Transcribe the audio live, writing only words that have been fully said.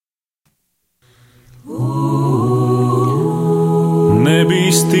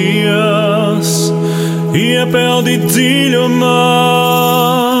nebīsties, iepeldi dziļumā.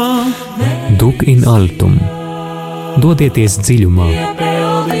 Duc in altum. Dodieties dziļumā.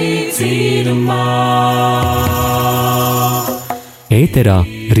 Ēterā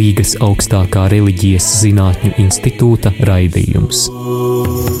Rīgas augstākā reliģijas zinātņu institūta raidījums.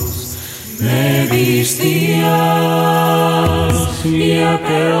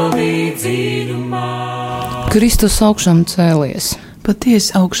 Kristus augšām cēlies.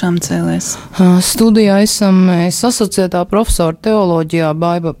 Patiesi augšām cēlies. Studijā esam mēs asociētā profesora teoloģijā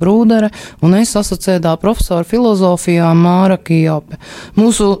Baiba Brūdere un es asociētā profesora filozofijā Māra Kijope.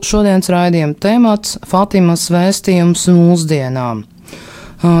 Mūsu šodienas raidījuma temats – Fatimas vēstījums mūsdienām.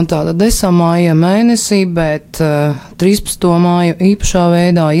 Tātad esam māja mēnesī, bet 13. māju īpašā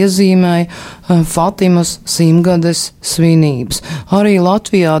veidā iezīmēja Fatimas simtgades svinības. Arī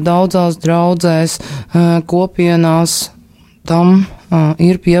Latvijā daudzās draudzēs, kopienās tam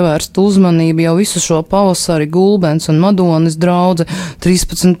ir pievērsta uzmanība jau visu šo pavasari Gulbens un Madonis draudze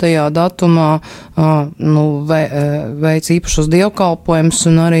 13. datumā veic īpašus dievkalpojumus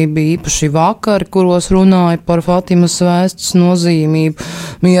un arī bija īpaši vakari, kuros runāja par Fatimas vēstas nozīmību.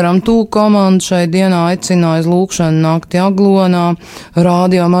 Mieram tū komanda šai dienā aicināja uz lūkšanu nakti Aglonā,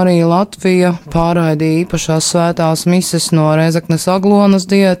 Rādio Marija Latvija pārraidīja īpašās svētās mises no Rēzeknes Aglonas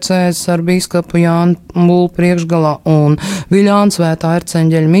diecēzes ar bīskapu Jānu Mūlu priekšgalā un Viļāns Svētā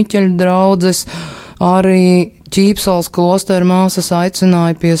Erceņģeļa Miķeļa draudzes. Arī Ķīpsalas klostera māsas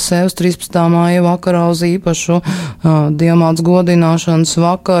aicināja pie sevis 13. māja vakarā uz īpašu dievmātes godināšanas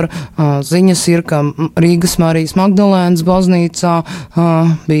vakaru. Ziņas ir, ka Rīgas Marijas Magdalēnas baznīcā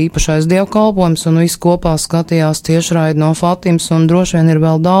bija īpašais dievkalpojums un visi kopā skatījās tiešraidi no Fatimas un droši vien ir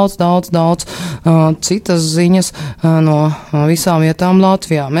vēl daudz citas ziņas no visām vietām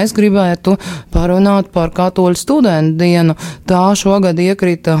Latvijā. Mēs gribētu parunāt par katoļu studentu dienu. Tā šogad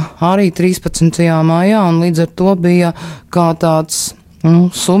iekrita arī 13. maijā un līdz ar to bija kā tāds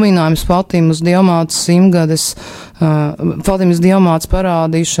suminājums Fatimas dievmātes simtgades, Fatimas dievmātes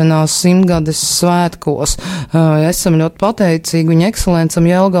parādīšanās simtgades svētkos. Esam ļoti pateicīgi viņa ekscelencam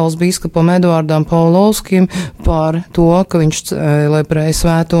Jelgavas bīskapam Eduardam Paulovskim par to, ka viņš celebrēja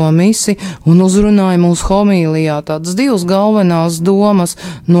svēto misi un uzrunāja mūsu homīlijā tādas divas galvenās domas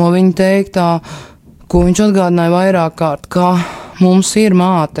no viņa teiktā, ko viņš atgādināja vairāk kārt, ka mums ir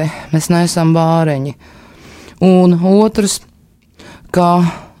māte, mēs neesam bāreņi. Un otrs, kā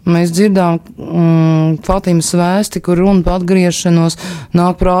mēs dzirdām Fatimas vēsti, kur runa par atgriešanos,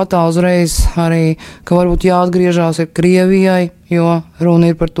 nāk prātā uzreiz arī, ka varbūt jāatgriežās ir Krievijai, jo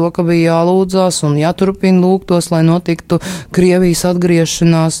runa ir par to, ka bija jālūdzās un jāturpina lūgtos, lai notiktu Krievijas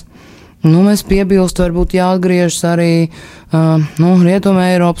atgriešanās. Mēs piebilst, varbūt jāatgriežas arī Rietumē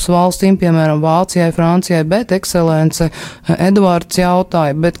Eiropas valstīm, piemēram, Vācijai, Francijai, bet ekscelence Eduards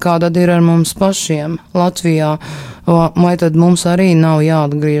jautāja, bet kā tad ir ar mums pašiem Latvijā, vai tad mums arī nav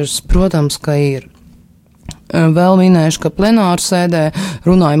jāatgriežas? Protams, ka ir. Vēl minēšu, ka plenāru sēdē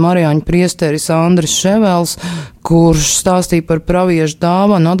runāja Marijāņu priesteris Andris Ševels, kurš stāstīja par praviešu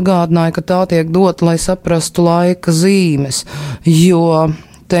dāvanu, atgādināja, ka tā tiek dota, lai saprastu laika zīmes, jo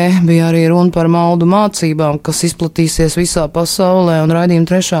te bija arī runa par maldu mācībām, kas izplatīsies visā pasaulē, un raidījuma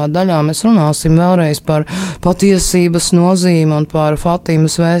 3. daļā mēs runāsim vēlreiz par patiesības nozīmi un par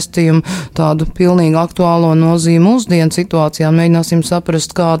Fatimas vēstījumu, tādu pilnīgi aktuālo nozīmi mūsdienu situācijā. Mēģināsim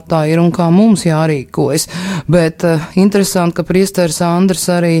saprast, kāda tā ir un kā mums jārīkojas. Bet interesanti, ka priesteris Andris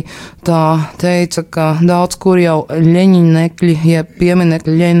arī tā teica, ka daudz kur jau ļeņinekļi, jeb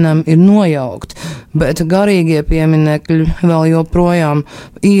pieminekļi Ļeņinam ir nojaukti, bet garīgie pieminekļi vēl joprojām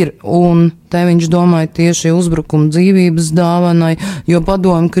ir, un te viņš domāja tieši uzbrukumu dzīvības dāvanai, jo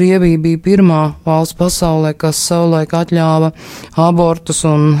padomju Krievija bija pirmā valsts pasaulē, kas savulaik atļāva abortus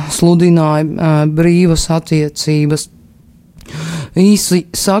un sludināja brīvas attiecības. Īsi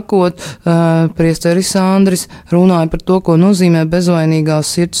sakot, priesteris Andris runāja par to, ko nozīmē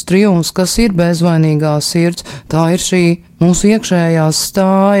bezvainīgās sirds triumfs. Kas ir bezvainīgā sirds? Tā ir šī mūsu iekšējā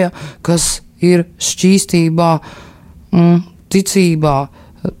stāja, kas ir šķīstībā, ticībā,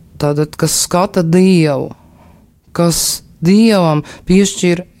 tātad, kas skata Dievu, kas Dievam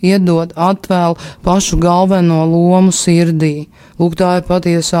piešķir, iedod, atvēl pašu galveno lomu sirdī. Lūk, tā ir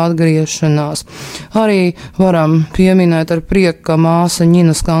patiesa atgriešanās. Arī varam pieminēt ar prieku, ka māsa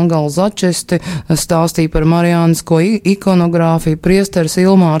Ņina Skangala Začesti stāstīja par marijānisko ikonogrāfiju. Priesteris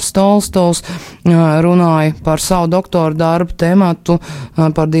Ilmārs Tolstovs runāja par savu doktora darbu tematu,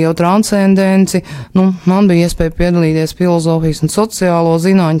 par Dievu transcendenci. Man bija iespēja piedalīties filozofijas un sociālo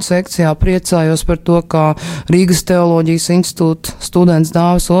zinātņu sekcijā. Priecājos par to, kā Rīgas teoloģijas institūta students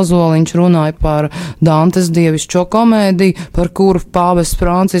Dāvis Ozoliņš runāja par Dantes dievišķo komēdiju, par kuru pāvests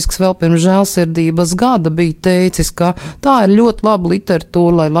Francisks vēl pirms žēlsirdības gada bija teicis, ka tā ir ļoti laba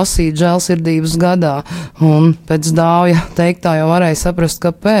literatūra, lai lasītu žēlsirdības gadā. Un pēc Dāvja teiktā jau varēja saprast,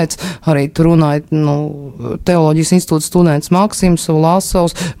 kāpēc. Arī tur runāja Teoloģijas institūta students Maksims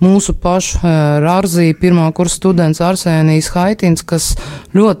Vlasovs, mūsu pašu Rārzī pirmā kursa students Arsēnijs Haitins, kas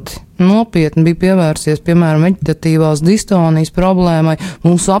ļoti nopietni bija pievērsies, piemēram, veģetatīvās distonijas problēmai.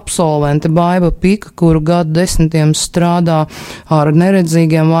 Mūsu absolvente Baiba Pika, kuru gadu desmitiem strādā ar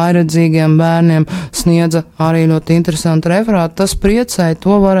neredzīgiem, vairedzīgiem bērniem, sniedza arī ļoti interesantu referātu. Tas priecēja,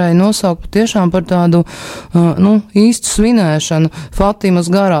 to varēja nosaukt tiešām par tādu īstu svinēšanu Fatimas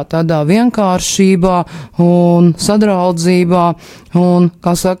garā, tādā vienkāršībā un sadraudzībā. Un,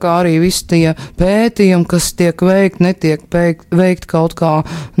 kā saka, arī visi tie pētījumi, kas tiek veikti, netiek veikti kaut kā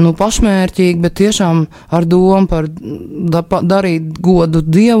pašmērķīgi, bet tiešām ar domu par darīt godu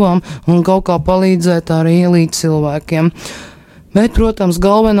Dievam un kaut kā palīdzēt arī līdz cilvēkiem. Bet, protams,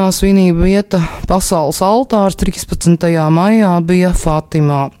 galvenā svinība vieta pasaules altārs 13. maijā bija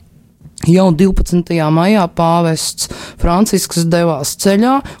Fatimā. Jau 12. maijā pāvests Francisks devās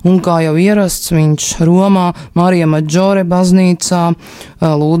ceļā, un kā jau ierasts, viņš Romā Marija Maģore baznīcā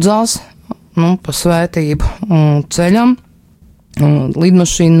lūdzās pa svētību ceļam.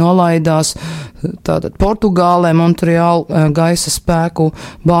 Lidmašīna nolaidās tātad Portugālē, Montreāla gaisa spēku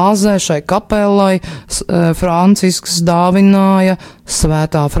bāzē, šai kapelai. Francisks dāvināja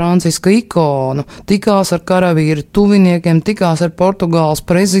Svētā Franciska ikonu, tikās ar karavīru tuviniekiem, tikās ar Portugāles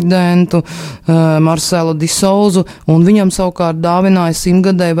prezidentu Marcelu de Souzu, un viņam savukārt dāvināja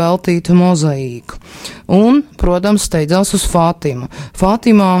 100-gadēju veltītu mozaīku. Un, protams, steidzās uz Fatimu.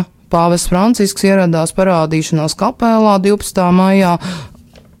 Fatimā pāvests Francisks ieradās parādīšanās kapelā 12. maijā,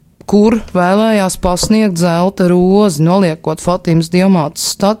 kur vēlējās pasniegt zelta rozi, noliekot Fatimas dievmātes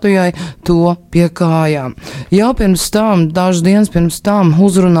statujai to pie kājām. Jau pirms tam, dažas dienas pirms tam,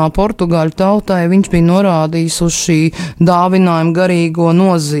 uzrunā portugāļu tautai, viņš bija norādījis uz šī dāvinājuma garīgo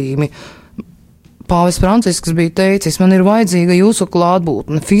nozīmi. Pāvests Francisks bija teicis, man ir vajadzīga jūsu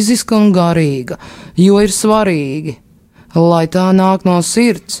klātbūtne, fiziska un garīga, jo ir svarīgi, lai tā nāk no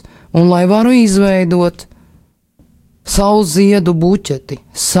sirds, un lai varu izveidot savu ziedu buķeti,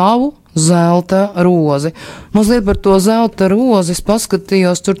 savu zelta rozi. Mazliet par to zelta rozi es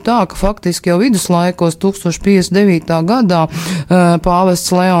paskatījos tur tā, ka faktiski jau viduslaikos 1059. gadā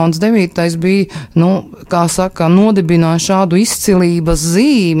pāvests Leons IX bija, kā saka, nodibināja šādu izcilības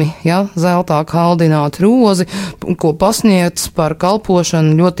zīmi, zeltā kaldinātu rozi, ko pasniedz par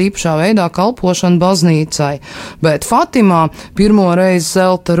kalpošanu, ļoti īpašā veidā kalpošanu baznīcai. Bet Fatimā pirmo reizi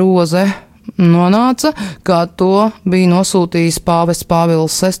zelta roze nonāca, kā to bija nosūtījis pāvests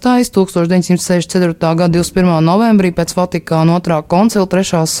Pāvils VI 1964. gada 21. novembrī pēc Vatikāna 2. koncila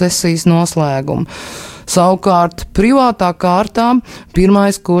 3. sesijas noslēguma. Savukārt privātā kārtā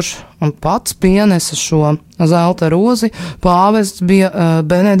pirmais, kurš pats pienesa šo zelta rozi, pāvests bija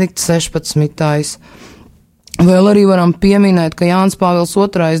Benedikts 16. Vēl arī varam pieminēt, ka Jānis Pāvils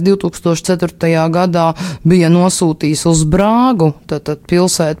II 2004. gadā bija nosūtījis uz Brāgu, tātad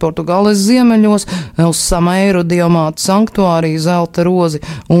pilsētu Portugāles ziemeļos, uz Sameiru dievmātes sanktuāriju zelta rozi,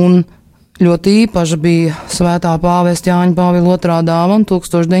 un ļoti īpaši bija svētā pāvesta Jāņa Pāvila II dāvana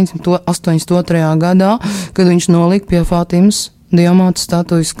 1982. gadā, kad viņš nolika pie Fatimas dievmātes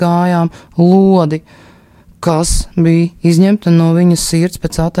statujas kājām lodi, kas bija izņemta no viņas sirds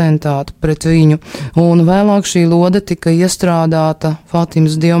pēc atentāta pret viņu, un vēlāk šī lode tika iestrādāta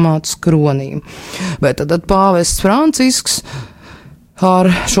Fatimas dievmātes kronī. Bet tad pāvests Francisks ar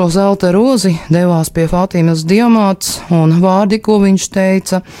šo zelta rozi devās pie Fatimas dievmātes, un vārdi, ko viņš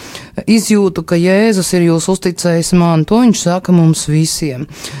teica, izjūtu, ka Jēzus ir jūs uzticējis man, to viņš saka mums visiem,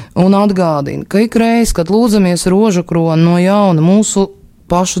 un atgādina, ka ikreiz, kad lūdzamies rožu kroni no jauna mūsu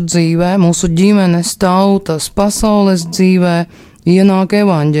pašu dzīvē, mūsu ģimenes, tautas, pasaules dzīvē ienāk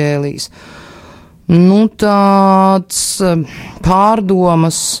evaņģēlijs. Tāds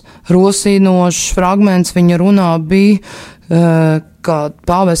pārdomas rosinošs fragments viņa runā bija, kad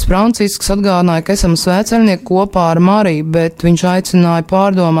pāvests Francisks atgādināja, ka esam svētceļnieki kopā ar Mariju, bet viņš aicināja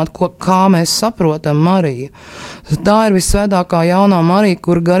pārdomāt, kā mēs saprotam Mariju. Tā ir visvētākā jaunā Marija,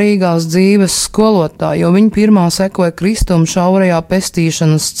 kur garīgās dzīves skolotāja, jo viņa pirmā sekoja Kristum šaurajā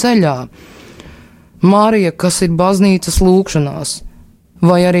pestīšanas ceļā. Marija, kas ir baznīcas lūkšanās,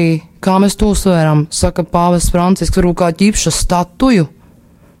 vai arī, kā mēs to uztveram, saka pāvests Francisks, varbūt kā ķipša statuju,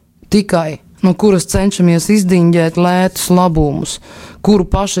 tikai no kuras cenšamies izdiņģēt lētus labumus, kuru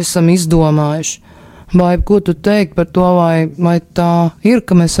paši esam izdomājuši. Vai ko tu teikt par to, vai tā ir,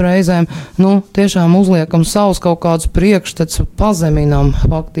 ka mēs reizēm, tiešām uzliekam savus kaut kādus priekšstats, pazeminam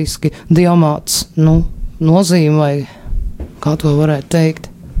faktiski dievmātes, nozīmi, vai kā to varētu teikt?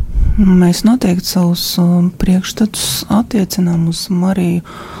 Mēs noteikti savus priekšstatus attiecinām uz Mariju,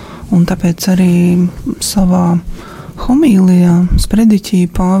 un tāpēc arī savā homīlijā sprediķī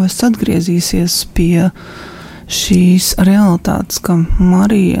pāvests atgriezīsies pie šīs realitātes, ka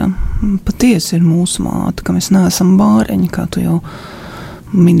Marija patiesi ir mūsu māte, ka mēs neesam bāreņi, kā tu jau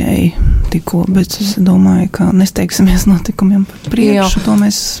minēji tikko, bet es domāju, ka nesteigsimies notikumiem par priekšu, to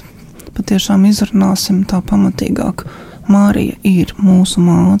mēs patiešām izrunāsim tā pamatīgāk. Marija ir mūsu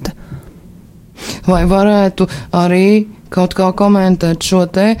māte. Vai varētu arī kaut kā komentēt šo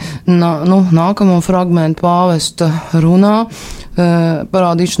te nākamo fragmentu pāvesta runā,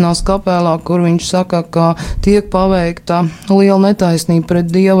 parādīšanās kapelā, kur viņš saka, ka tiek paveikta liela netaisnība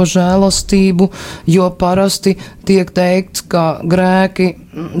pret Dieva žēlastību, jo parasti tiek teikts, ka grēki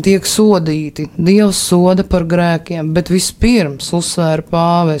tiek sodīti. Dievs soda par grēkiem, bet vispirms uzsvēra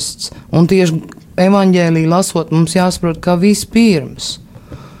pāvests, un tieši evaņģēlī lasot mums jāsaprot, ka vispirms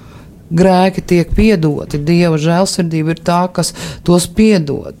grēki tiek piedoti, Dieva žēlsirdība ir tā, kas tos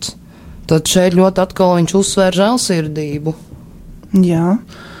piedod. Tad šeit ļoti atkal viņš uzsvēr žēlsirdību. Jā,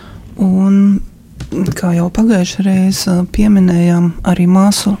 un kā jau pagājušajā reizē pieminējām, arī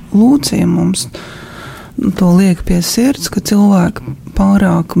māsu Lūcija mums to liek pie sirds, ka cilvēki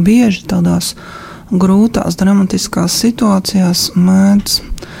pārāk bieži tādās grūtās, dramatiskās situācijās mēdz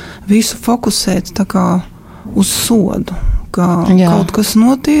visu fokusēt tā kā uz sodu, ka kaut kas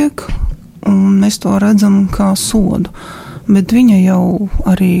notiek, un mēs to redzam kā sodu. Bet viņa jau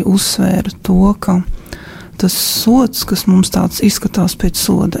arī uzsvēra to, ka tas sods, kas mums tāds izskatās pēc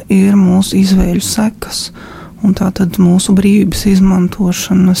soda, ir mūsu izvēļu sekas, un tā tad mūsu brīvības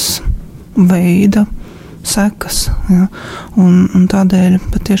izmantošanas veida sekas. Ja? Un tādēļ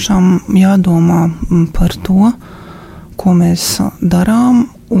patiešām jādomā par to, ko mēs darām,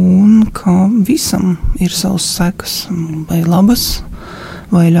 un ka visam ir savas sekas, vai labas,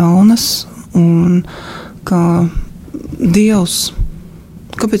 vai ļaunas, un ka Dievs,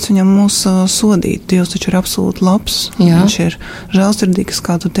 kāpēc viņam mūs sodīt? Dievs taču ir absolūti labs, viņš ir žēlsirdīgs,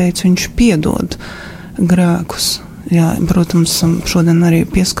 kā tu teici, viņš piedod grēkus. Jā, protams, šodien arī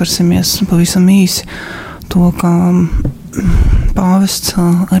pieskarsimies pavisam īsi to, ka pāvests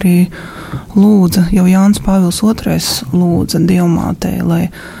arī lūdza, jau Jānis Pāvils II lūdza Dievmātei, lai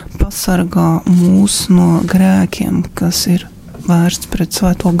pasargā mūs no grēkiem, kas ir vērsts pret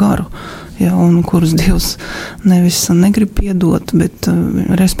svēto garu, un kurus Dievs nevis negrib piedot, bet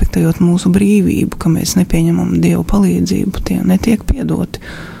respektējot mūsu brīvību, ka mēs nepieņemam Dievu palīdzību, tie netiek piedoti.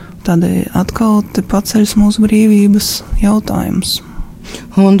 Tādēļ atkal te paceļas mūsu brīvības jautājums.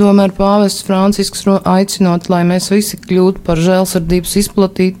 Un tomēr pāvests Francisks aicinot, lai mēs visi kļūtu par žēlsirdības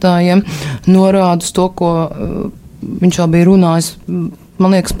izplatītājiem, norāda uz to, ko viņš jau bija runājis,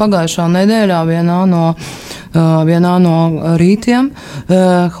 man liekas, pagājušā nedēļā vienā no rītiem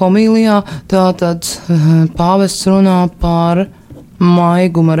homīlijā. Tātad pāvests runā par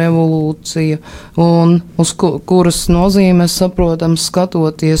maiguma revolūciju, un uz kuras nozīmes, saprotams,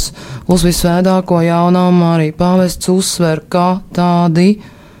 skatoties uz visvētāko jaunā Mariju, pāvests uzsver, ka tādi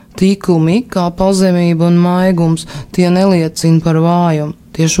tīkumi kā pazemība un maigums, tie neliecina par vājumu.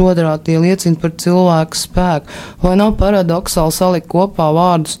 Tieši otrādi, tie liecina par cilvēku spēku. Vai nav paradoksāli salikt kopā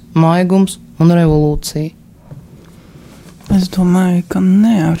vārdus maigums un revolūcija? Es domāju, ka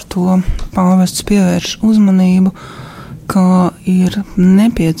ne, ar to pāvests pievērš uzmanību, ka ir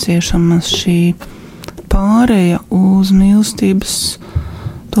nepieciešama šī pāreja uz mīlestības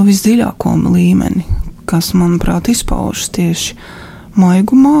to visdziļāko līmeni, kas, manuprāt, izpaužas tieši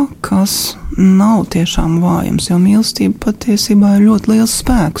maigumā, kas nav tiešām vājums, jo mīlestība patiesībā ir ļoti liels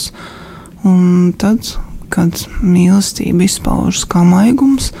spēks. Un tad, kad mīlestība izpaužas kā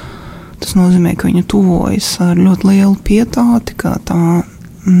maigums, tas nozīmē, ka viņa tuvojas ar ļoti lielu pietāti, ka tā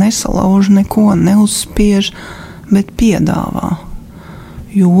nesalauž neko, neuzspiež, bet piedāvā.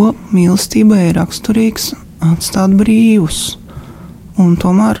 Jo mīlestībai ir raksturīgs atstāt brīvus. Un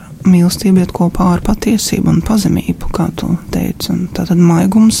tomēr mīlestība iet kopā ar patiesību un pazemību, kā tu teici. Un tātad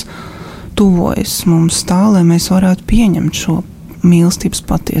maigums tuvojas mums tā, lai mēs varētu pieņemt šo mīlestības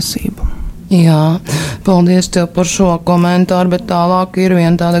patiesību. Jā, paldies tev par šo komentāru, bet tālāk ir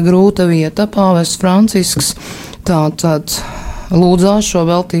viena tāda grūta vieta. Pāvests Francisks tātad lūdzās šo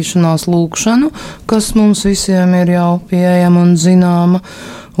veltīšanās lūgšanu, kas mums visiem ir jau pieejama un zināma,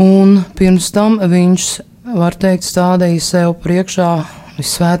 un pirms tam viņš, var teikt, stādīja sev priekšā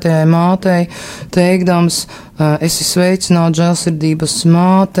Svētajai mātei, teikdams, esi sveicināta žēlsirdības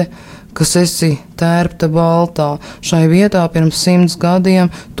māte, kas esi tērpta baltā. Šai vietā pirms 100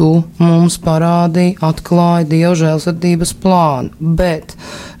 gadiem tu mums parādīji, atklāji Dieva žēlsirdības plānu. Bet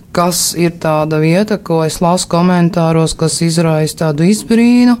kas ir tāda vieta, ko es lasu komentāros, kas izraisa tādu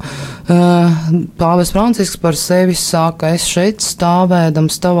izbrīnu? Pāvests Francisks par sevi saka, es šeit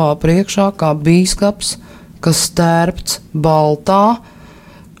stāvēdams tavā priekšā kā bīskaps, kas tērpts baltā,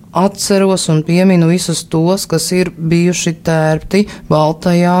 atceros un pieminu visus tos, kas ir bijuši tērpti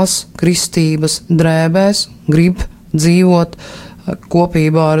baltajās kristības drēbēs, grib dzīvot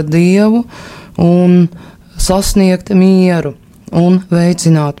kopībā ar Dievu un sasniegt mieru un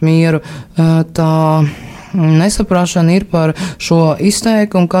veicināt mieru. Tā nesaprašana ir par šo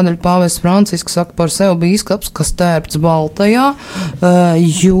izteikumu, kādēļ pāvests Francisks saka par sevi bīskaps, kas tērpts baltajā,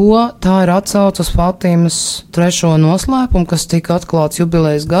 jo tā ir atsauce uz Fatimas 3. noslēpumu, kas tika atklāts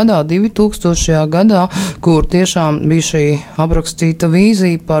jubilejas gadā, 2000. gadā, kur tiešām bija šī aprakstīta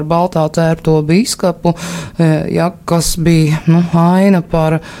vīzija par baltā tērpto bīskapu, kas bija aina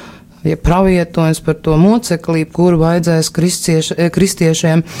par pravietojums par to moceklību, kuru vajadzēs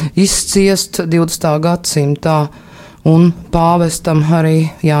kristiešiem izciest 20. gadsimtā. Un pāvestam arī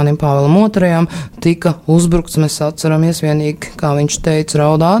Jānim Pāvilam II tika uzbrukts, mēs atceramies vienīgi, kā viņš teica,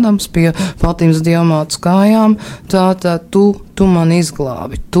 raudādams pie Fatimas diamātas kājām, tātad tu mani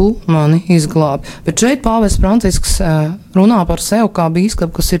izglābi, Bet šeit pāvests Francisks runā par sevi kā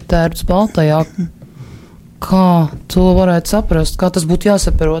bīskapu, kas ir tērpts baltajā. Kā to varētu saprast, kā tas būtu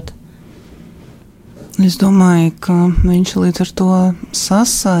jāsaprot? Es domāju, ka viņš līdz ar to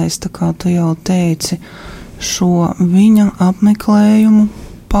sasaista, kā tu jau teici, šo viņa apmeklējumu,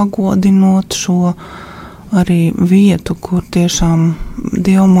 pagodinot šo arī vietu, kur tiešām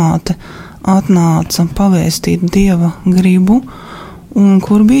Dievmāte atnāca pavēstīt Dieva gribu, un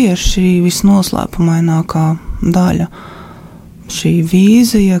kur bija šī visnoslēpumainākā daļa. Šī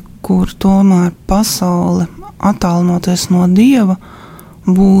vīzija, kur tomēr pasaule, attālinoties no Dieva,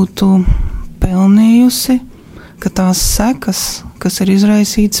 būtu pelnījusi, ka tās sekas, kas ir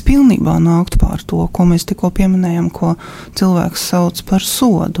izraisītas, pilnībā nāktu pār to, ko mēs tikko pieminējam, ko cilvēks sauc par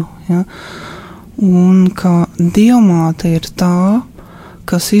sodu. Ja? Un ka Dievmāte ir tā,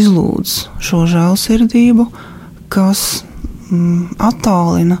 kas izlūdz šo žēlsirdību, kas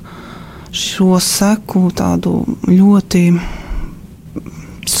attālina šo seku tādu ļoti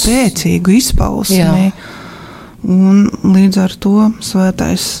spēcīgu izpausmi. Un līdz ar to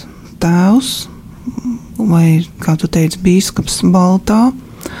svētais Tēvs, vai, kā tu teici, bīskaps baltā,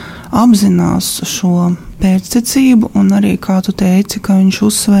 apzinās šo pēctecību, un arī, kā tu teici, ka viņš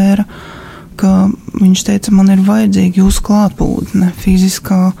uzsvēra, ka viņš teica, man ir vajadzīga jūsu klātbūtne,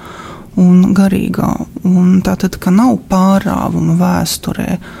 fiziskā un garīgā, un tātad, ka nav pārāvuma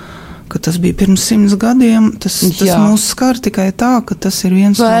vēsturē, ka tas bija pirms 100 gadiem, tas mūs skar tikai tā, ka tas ir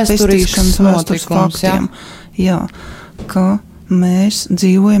viens no pestīšanas vēstures faktiem. Jā, ka mēs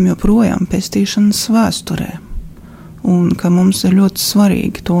dzīvojam joprojām pestīšanas vēsturē, un ka mums ir ļoti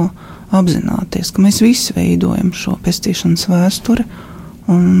svarīgi to apzināties, ka mēs visi veidojam šo pestīšanas vēsturi,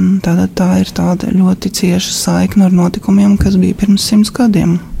 un tātad tā ir tāda ļoti cieša saikne ar notikumiem, kas bija pirms 100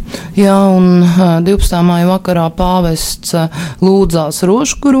 gadiem. Jā, un 12. māja vakarā pāvests lūdzās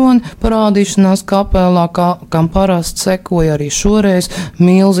rožkuroni parādīšanās kapelā, kam parasti sekoja arī šoreiz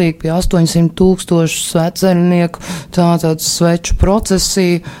milzīgi pie 800,000 sveceļnieku, tātad sveču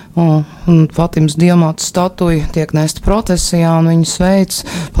procesija, un Fatimas diamātas statuja tiek nesta procesijā, un viņi sveic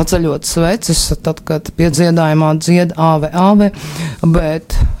paceļot sveces, tad, kad pie dziedājumā dzied Ave, Ave,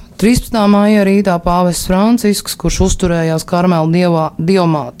 bet 13. māja rītā pāvests Francisks, kurš uzturējās Karmela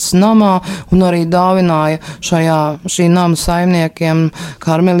diamātas namā un arī dāvināja šī nama saimniekiem,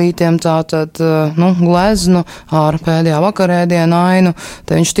 karmelītiem, tātad, gleznu ar pēdējā vakarēdienu ainu.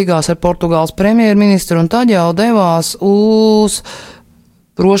 Te viņš tikās ar Portugāles premjerministru un tad jau devās uz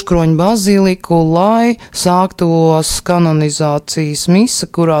Rožkroņu baziliku, lai sāktos kanonizācijas mise,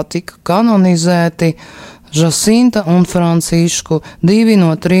 kurā tika kanonizēti Žasinta un Francišku, 2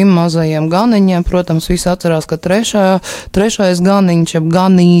 no 3 mazajiem ganiņiem. Protams, visi atcerās, ka trešais ganiņš, jeb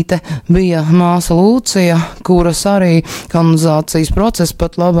ganīte, bija māsa Lūcija, kuras arī kanonizācijas process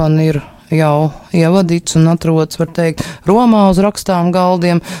pat labāk ir jau ievadīts un atrodas, var teikt, Romā uz rakstām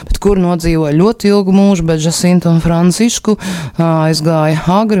galdiem, bet kur nodzīvoja ļoti ilgu mūžu, bet Žasinta un Francišku aizgāja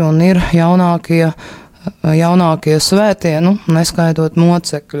agri un ir jaunākie jaunākie svētie, neskaitot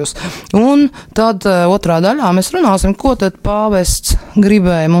mocekļus. Un tad otrā daļā mēs runāsim, ko tad pāvests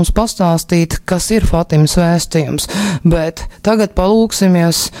gribēja mums pastāstīt, kas ir Fatimas vēstījums. Bet tagad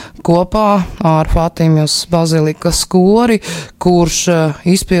palūksimies kopā ar Fatimas bazilikas kori, kurš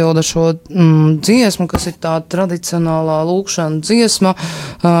izpilda šo dziesmu, kas ir tāda tradicionālā lūkšana dziesma,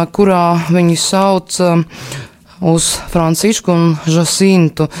 kurā viņi sauc uz Francišku un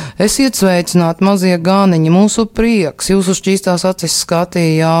Žasintu. Esiet sveicināti, mazie gāniņi, mūsu prieks, jūsu šķīstās acis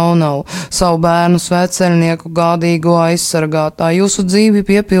skatīja jaunavu, savu bērnu svētceļnieku gādīgo aizsargātāju, jūsu dzīvi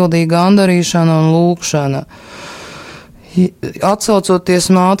piepildīja gandarīšana un lūkšana. Atsaucoties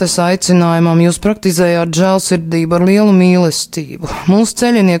mātes aicinājumam, jūs praktizējāt žēlsirdību ar lielu mīlestību. Mūsu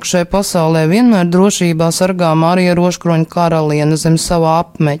ceļinieku šai pasaulē vienmēr drošībā sargā Marija Rožkroņa karaliene zem savā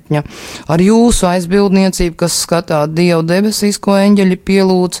apmetņa. Ar jūsu aizbildniecību, kas skatā Dievu debesīs, ko eņģeļi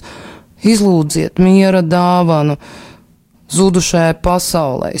pielūdz, izlūdziet miera dāvanu zudušajai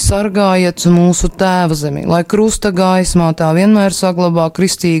pasaulē, sargājiet mūsu tēva zemi, lai krusta gaismā tā vienmēr saglabā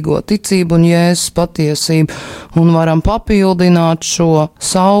kristīgo ticību un Jēzus patiesību, un varam papildināt šo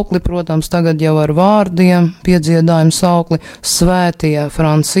saukli, protams, tagad jau ar vārdiem, piedziedājumu saukli, svētie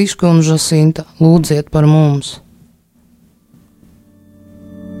Franciska un Žasinta, lūdziet par mums.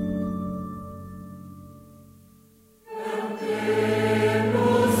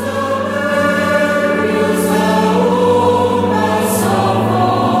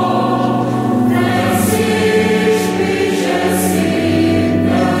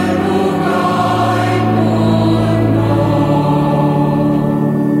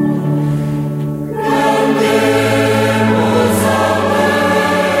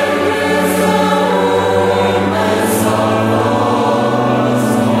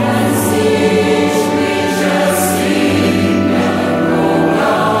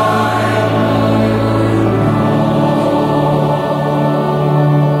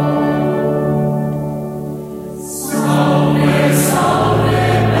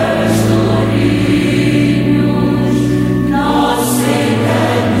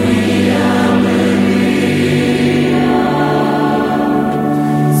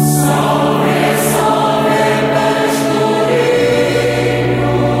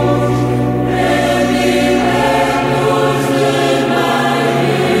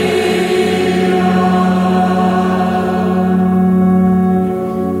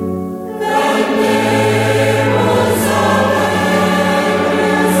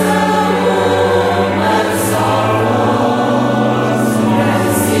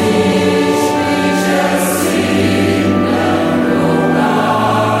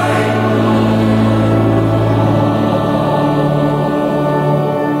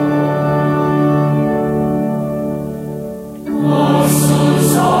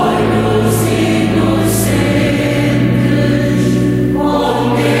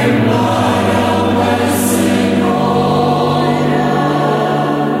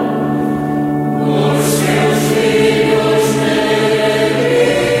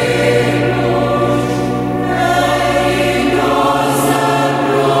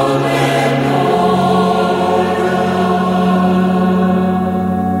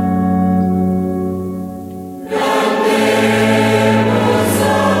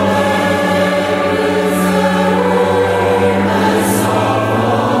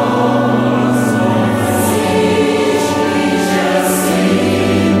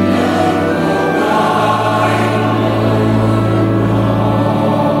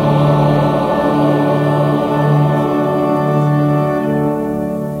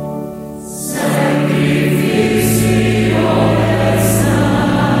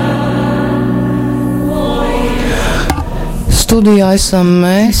 Studijā esam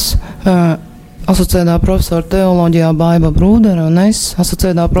mēs, asociētā profesora teoloģijā Baiba Brūdera un es,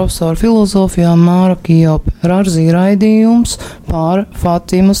 asociētā profesora filozofijā Māra Kijope. Rarzī raidījums par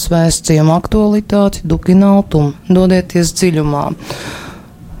Fatimas vēstījumu aktualitāti Dukinaltumu. Dodieties dziļumā.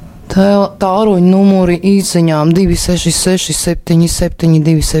 Tāruņa numuri īsiņām 266 77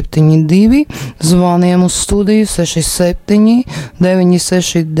 272, zvaniem uz studiju 67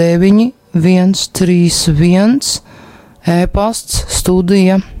 969 131, e-pasts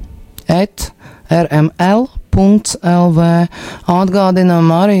studija @rml.lv. Atgādinām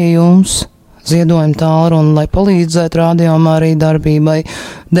arī jums ziedojumu tālruni, lai palīdzētu Radio Marija darbībai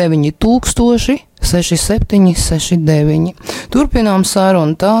 9000 6769. Turpinām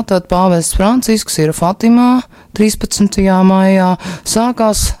sarunu. Tātad pāvests Francisks ir Fatimā 13. maijā.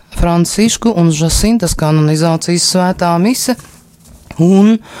 Sākās Francišku un Žasintas kanonizācijas svētā mise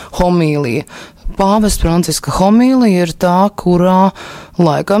un homīlija. Pāvesta Franciska homīlija ir tā, kurā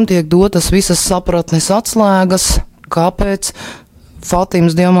laikam tiek dotas visas sapratnes atslēgas, kāpēc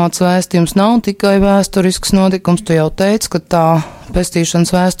Fatimas diamāts vēstījums nav tikai vēsturisks notikums. Tu jau teici, ka tā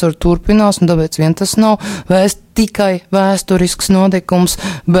pestīšanas vēsture turpinās, un tāpēc vien tas nav tikai vēsturisks notikums,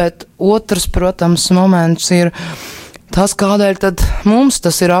 bet otrs, protams, moments ir tas, kādēļ tad mums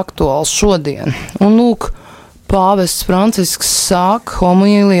tas ir aktuāls šodien. Un lūk, Pāvests Francisks sāk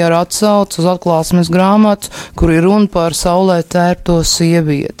homīliju ar atsauci uz Atklāsmes grāmatu, kur ir runa par saulē tērpto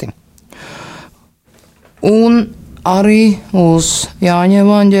sievieti. Un arī uz Jāņa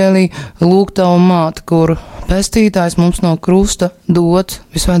evaņģēliju Lūk tavu māti, kur pestītājs mums no krusta dod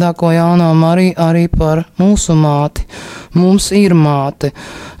visvētāko Jaunā Mariju arī par mūsu māti. Mums ir māte.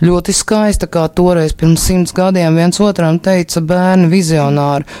 Ļoti skaista, kā toreiz pirms 100 gadiem viens otram teica bērni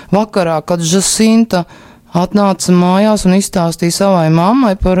vizionāri. Vakarā, kad Žasinta atnāca mājās un izstāstīja savai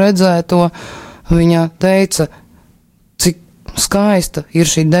mammai par redzēto, viņa teica, cik skaista ir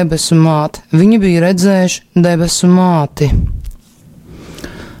šī debesu māte. Viņi bija redzējuši debesu māti.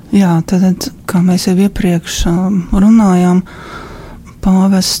 Jā, tad, kā mēs jau iepriekš runājām,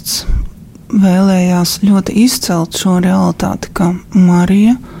 pāvests vēlējās ļoti izcelt šo realitāti, ka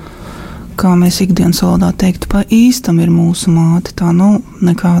Marija, kā mēs ikdienas valodā teiktu, pa īstam ir mūsu māte. Tā nav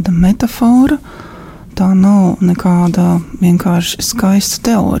nekāda metafora, tā nav nekāda vienkārši skaista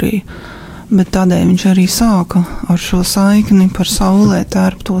teorija. Bet tādēļ viņš arī sāka ar šo saikni par saulē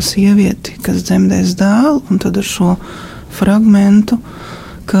tērpto sievieti, kas dzemdēs dēlu, un tad ar šo fragmentu,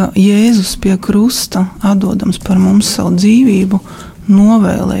 ka Jēzus pie krusta, atdodams par mums savu dzīvību,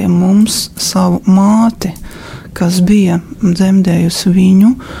 novēlēja mums savu māti, kas bija dzemdējusi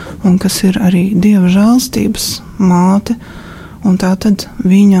viņu, un kas ir arī Dieva žēlstības māte, un tātad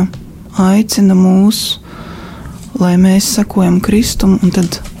viņa aicina mūs, lai mēs sekojam Kristum, un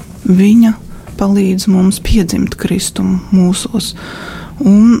tad viņa palīdz mums piedzimt Kristumu mūsos.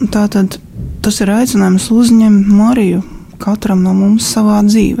 Un tātad tas ir aicinājums uzņemt Mariju katram no mums savā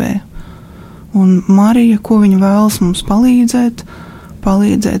dzīvē. Un Marija, ko viņa vēlas mums palīdzēt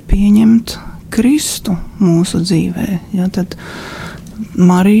pieņemt Kristu mūsu dzīvē. Ja, tad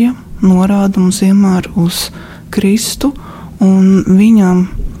Marija norāda mums vienmēr uz Kristu, un viņam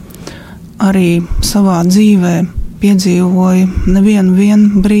arī savā dzīvē piedzīvoja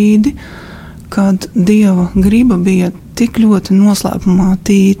nevienu brīdi, kad Dieva griba bija tik ļoti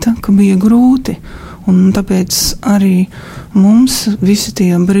noslēpumātīta, ka bija grūti. Un tāpēc arī mums visi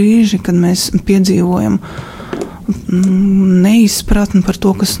tie brīži, kad mēs piedzīvojam neizpratni par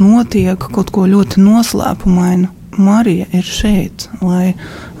to, kas notiek, kaut ko ļoti noslēpumainu, Marija ir šeit, lai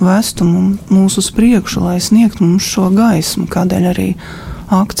vestu mūs uz priekšu, lai sniegtu mums šo gaismu, kādēļ arī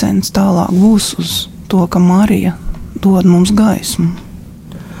akcents tālāk būs uz to, ka Marija dod mums gaismu.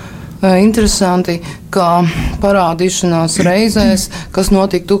 Interesanti, ka parādīšanās reizēs, kas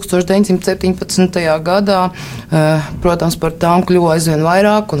notika 1917. gadā, protams, par tām kļuva aizvien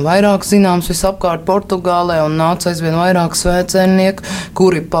vairāk un vairāk zināms visapkārt Portugālē, un nāca aizvien vairāk svētceļnieku,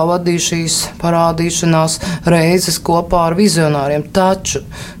 kuri pavadīja šīs parādīšanās reizes kopā ar vizionāriem. Taču,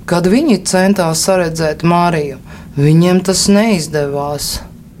 kad viņi centās saredzēt Mariju, viņiem tas neizdevās.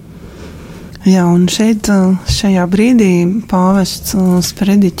 Jā, un šajā brīdī pāvests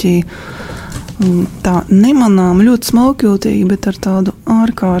sprediķī tā nemanām ļoti smalkjūtīgi, bet ar tādu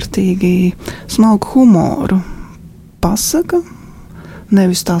ārkārtīgi smalku humoru pasaka,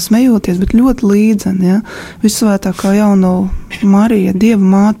 nevis tā smejoties, bet ļoti līdzeni. Ja? Visvētākā Jaunā Marija, Dieva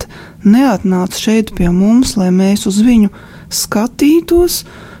māte, neatnāca šeit pie mums, lai mēs uz viņu skatītos,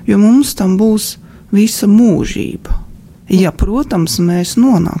 jo mums tam būs visa mūžība. Ja, protams, mēs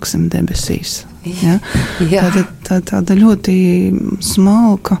nonāksim debesīs. Ja? Tāda ļoti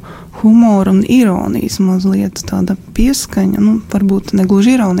smalka humora un ironijas mazliet tāda pieskaņa, varbūt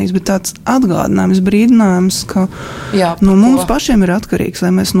negluži ironijas, bet tāds atgādinājums, brīdinājums, ka no mums pašiem ir atkarīgs,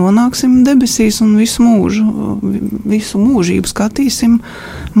 lai mēs nonāksim debesīs un visu mūžību skatīsim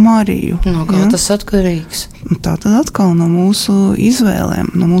Mariju. No kā tas atkarīgs? Tā tad atkal no mūsu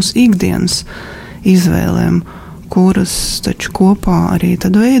izvēlēm, no mūsu ikdienas izvēlēm, kuras taču kopā arī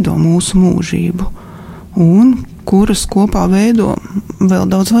tad veido mūsu mūžību, un kuras kopā veido vēl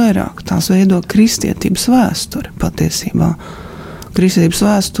daudz vairāk. Tās veido kristietības vēsturi patiesībā. Kristietības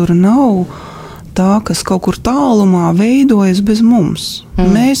vēsture nav tā, kas kaut kur tālumā veidojas bez mums.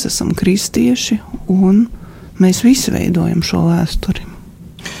 Mēs esam kristieši, un mēs visi veidojam šo vēsturi.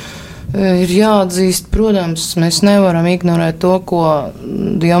 Ir jāatzīst, protams, mēs nevaram ignorēt to, ko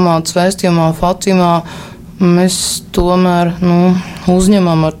Diamāts vēstījumā Fatimā mēs tomēr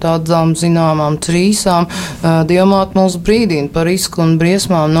uzņemam ar tādām zināmām trīsām, Dievmāte mūs brīdina par risku un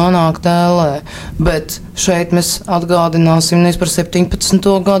briesmām nonākt ēlē. Bet šeit mēs atgādināsim nevis par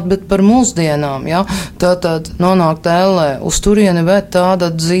 17. gadu, bet par mūsdienām. Ja? Tātad nonākt ēlē, uz turieni ved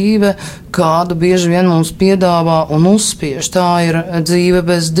tāda dzīve, kādu bieži vien mums piedāvā un uzspiež. Tā ir dzīve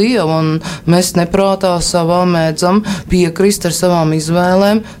bez Dieva, un mēs neprātā savā mēdzam piekrist ar savām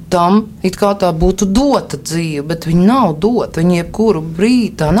izvēlēm tam, it kā tā būtu dota dzīve, bet viņa nav dota. Viņa jebkuru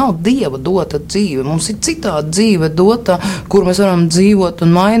brīdi, tā nav Dieva dota dzīve. Mums ir citāda dzīve dota, kur mēs varam dzīvot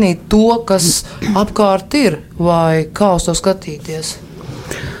un mainīt to, kas apkārt ir, vai kā uz to skatīties.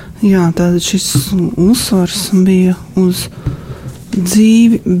 Jā, tātad šis uzsvars bija uz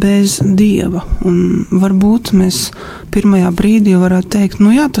dzīvi bez Dieva, un varbūt mēs pirmajā brīdī varētu teikt,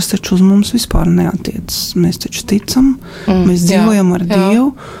 nu jā, tas taču uz mums vispār neatiecas. Mēs taču ticam, mēs dzīvojam ar Dievu,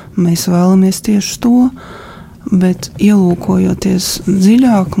 mēs vēlamies tieši to, bet ielūkojoties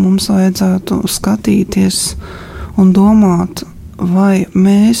dziļāk, mums vajadzētu skatīties un domāt, vai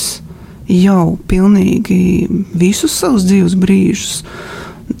mēs jau pilnīgi visus savus dzīves brīžus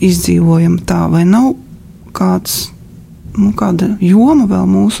izdzīvojam tā, vai nav kāda joma vēl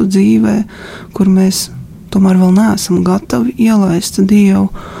mūsu dzīvē, kur mēs tomēr vēl neesam gatavi ielaist Dievu,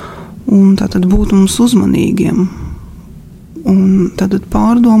 un tātad būt mums uzmanīgiem. Un tad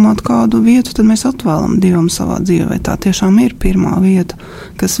pārdomāt, kādu vietu tad mēs atvēlam Dievam savā dzīvē, vai tā tiešām ir pirmā vieta,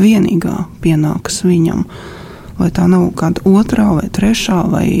 kas vienīgā pienākas viņam, vai tā nav kāda otrā vai trešā,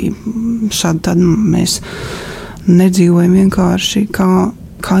 vai šādi tad mēs nedzīvojam vienkārši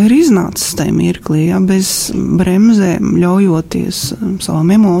kā ir iznācis tajā mirklī, ja, bez bremzēm, ļaujoties savām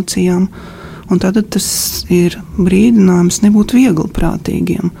emocijām, un tad tas ir brīdinājums nebūt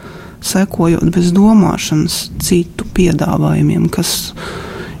viegliprātīgiem, sekojot bez domāšanas citu piedāvājumiem, kas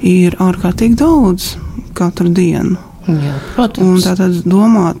ir ārkārtīgi daudz katru dienu. Jā, protams. Un tātad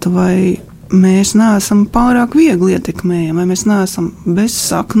domāt, vai mēs neesam pārāk viegli ietekmējami, vai mēs neesam bez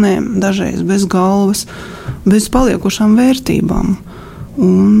saknēm, dažreiz bez galvas, bez paliekušām vērtībām.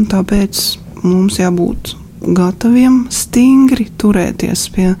 Un tāpēc mums jābūt gataviem stingri turēties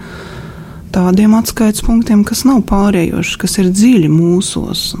pie tādiem atskaites punktiem, kas nav pārējoši, kas ir dziļi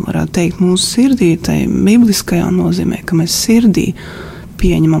mūsos, varētu teikt, mūsu sirdī, tai bibliskajā nozīmē, ka mēs sirdī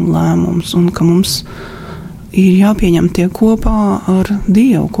pieņemam lēmumus un ka mums ir jāpieņem tie kopā ar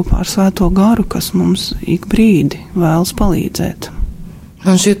Dievu, kopā ar Svēto garu, kas mums ik brīdi vēlas palīdzēt.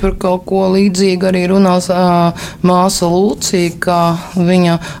 Man šķiet par kaut ko līdzīgu arī runās māsa Lūcija, ka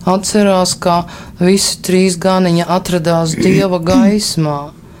viņa atcerās, ka visi 3 ganiņi atradās Dieva gaismā.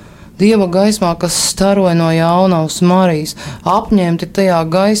 Dieva gaismā, kas staroja no jaunavas Marijas, apņemti tajā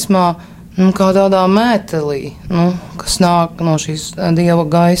gaismā, kā tādā mētelī, kas nāk no šīs Dieva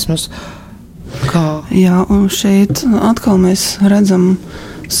gaismas. Kā? Jā, un šeit atkal mēs redzam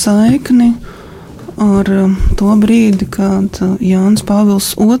saikni ar to brīdi, kad Jānis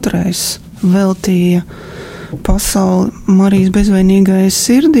Pāvils II veltīja pasauli Marijas bezvainīgai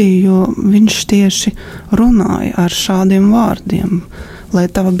sirdī, jo viņš tieši runāja ar šādiem vārdiem, lai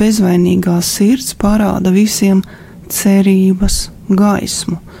tava bezvainīgā sirds parāda visiem cerības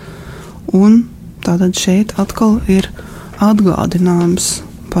gaismu. Un tātad šeit atkal ir atgādinājums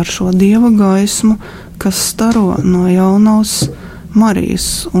par šo Dieva gaismu, kas staro no jaunavas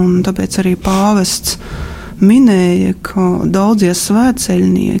Marijas, un tāpēc arī pāvests minēja, ka daudzie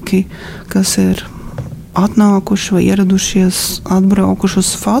svētceļnieki, kas ir atnākuši vai ieradušies, atbraukuši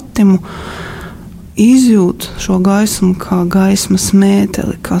uz Fatimu, izjūt šo gaismu kā gaismas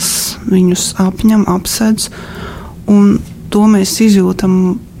mēteli, kas viņus apņem, apsedz, un to mēs izjūtam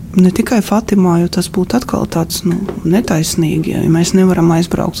ne tikai Fatimā, jo tas būtu atkal tāds netaisnīgi, ja mēs nevaram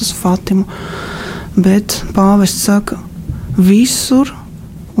aizbraukt uz Fatimu, bet pāvests saka, visur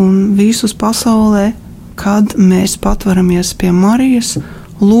un visus pasaulē, kad mēs patveramies pie Marijas,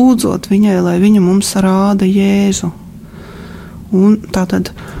 lūdzot viņai, lai viņa mums rāda Jēzu. Un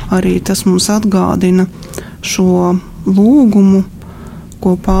tātad arī tas mums atgādina šo lūgumu,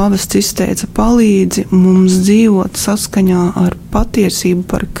 ko pāvests izteica, palīdzi mums dzīvot saskaņā ar patiesību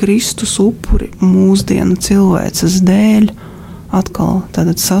par Kristus upuri mūsdienu cilvēces dēļ, atkal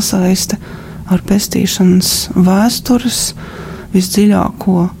tātad sasaiste ar pestīšanas vēstures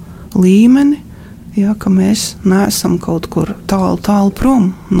visdziļāko līmeni, ja, ka mēs neesam kaut kur tālu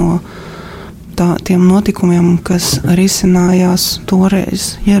prom no tiem notikumiem, kas risinājās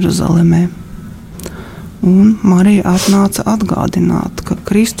toreiz Jeruzalemē. Un Marija atnāca atgādināt, ka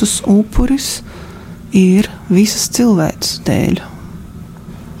Kristus upuris ir visas cilvēces dēļ.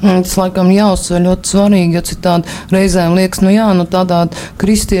 Tas laikam jāuzsver ļoti svarīgi, jo citādi reizēm liekas, tādā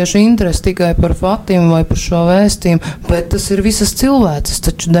kristiešu interesi tikai par Fatimu vai par šo vēstījumu, bet tas ir visas cilvēces,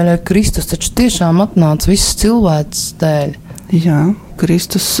 taču dēļ Kristus, taču tiešām atnāca visas cilvēces dēļ. Jā,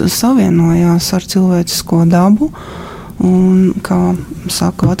 Kristus savienojās ar cilvēcisko dabu, un, kā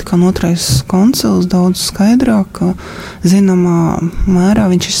saka Vatikāna otrais koncils, daudz skaidrāk, ka zināmā mērā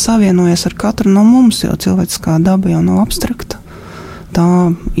viņš ir savienojies ar katru no mums, jo cilvēciskā daba jau nav abstrakta.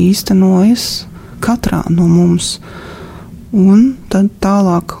 Tā īstenojas katrā no mums. Un tad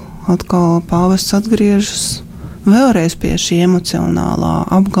tālāk atkal pāvests atgriežas vēlreiz pie šī emocionālā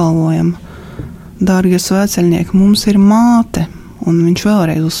apgalvojuma. Dārgie svēceļnieki, mums ir māte, un viņš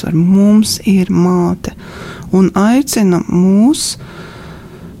vēlreiz uzsver, mums ir māte, un aicina mūs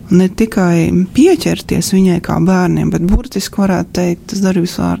ne tikai pieķerties viņai kā bērniem, bet burtiski varētu teikt, tas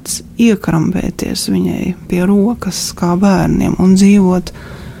darbības vārds iekrambēties viņai pie rokas kā bērniem un dzīvot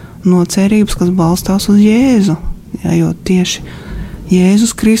no cerības, kas balstās uz Jēzu, ja, jo tieši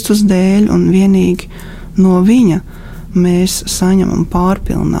Jēzus Kristus dēļ un vienīgi no viņa mēs saņemam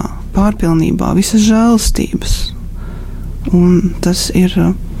pārpilnībā visas žēlstības, un tas ir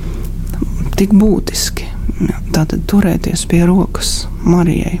tik būtiski. Tātad turēties pie rokas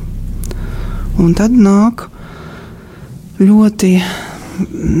Marijai. Un tad nāk ļoti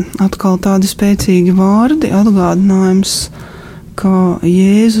atkal tādi spēcīgi vārdi, atgādinājums, ka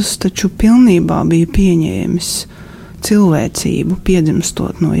Jēzus taču pilnībā bija pieņēmis cilvēcību,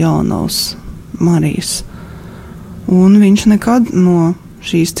 piedzimstot no jaunavas Marijas. Un viņš nekad no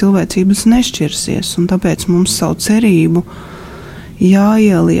šīs cilvēcības nešķirsies, un tāpēc mums savu cerību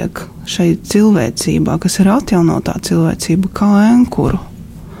jāieliek šai cilvēcībā, kas ir atjaunotā cilvēcība, kā ankuru.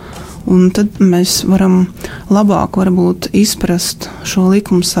 Un tad mēs varam labāk varbūt izprast šo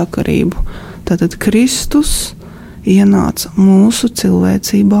likumsakarību. Tātad Kristus ienāca mūsu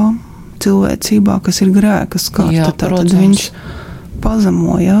cilvēcībā, kas ir grēka skarta. Tātad viņš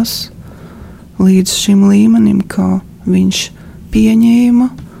pazemojās līdz šim līmenim, ka viņš pieņēma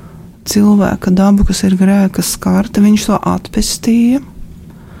cilvēka dabu, kas ir grēka skarta, viņš to atpestīja,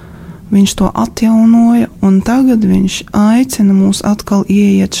 viņš to atjaunoja, un tagad viņš aicina mūs atkal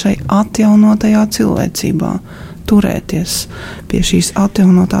ieiet šai atjaunotajā cilvēcībā, turēties pie šīs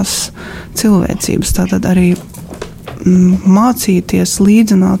atjaunotās cilvēcības, tātad arī mācīties,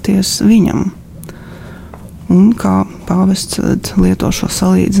 līdzināties viņam. Un kā pāvests lieto šo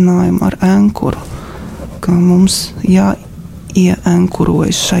salīdzinājumu ar ankuru, ka mums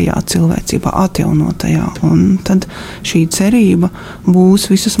ieankurojas šajā cilvēcībā, atjaunotajā, un tad šī cerība būs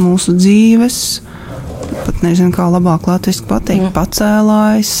visas mūsu dzīves, pat nezinu, kā labāk latviski pateikt,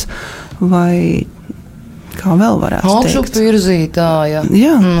 pacēlājs, vai kā vēl varētu teikt. Augšup virzītāja.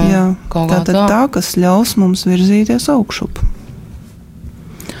 Jā, tātad tā, kas ļaus mums virzīties augšup.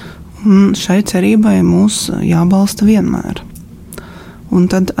 Un šai cerībai mūs jābalsta vienmēr.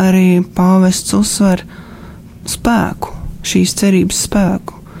 Un tad arī pāvests uzsver spēku, šīs cerības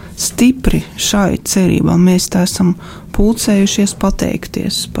spēku. Stipri šai cerībā mēs tā esam pulcējušies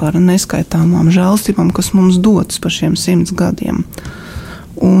pateikties par neskaitāmām žēlstībām, kas mums dotas par šiem 100 gadiem.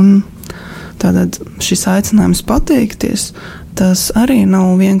 Un tātad šis aicinājums pateikties, tas arī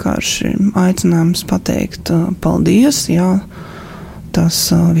nav vienkārši aicinājums pateikt paldies, jā, tas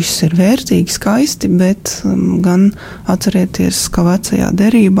viss ir vērtīgi, skaisti, bet gan atcerieties, ka vecajā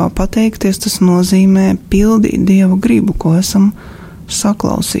derībā pateikties, tas nozīmē pildīt Dieva gribu, ko esam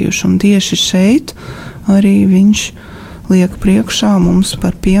saklausījuši. Un tieši šeit arī viņš liek priekšā mums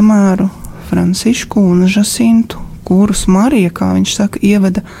par piemēru Francišku un Žasintu, kurus Marija, kā viņš saka,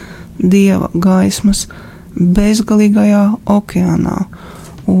 ieveda Dieva gaismas bezgalīgajā okeānā.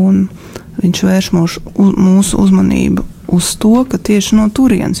 Un viņš vērš mūsu uzmanību uz to, ka tieši no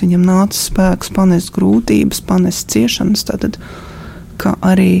turienes viņam nāca spēks panest grūtības, panest ciešanas, tātad, ka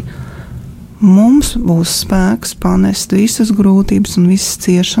arī mums būs spēks panest visas grūtības un visas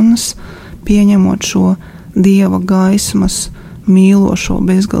ciešanas, pieņemot šo Dieva gaismas mīlošo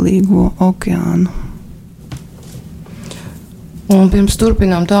bezgalīgo okeānu. Un pirms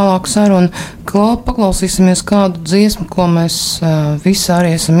turpinām tālāku sarunu, paklausīsimies kādu dziesmu, ko mēs visi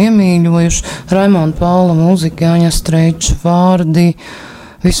arī esam iemīļojuši. Raimonda Paula mūzika, Jāņa Streiča vārdi,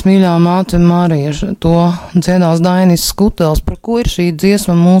 Vismīļā māte Marija. To dziedās Dainis Skutels. Par ko ir šī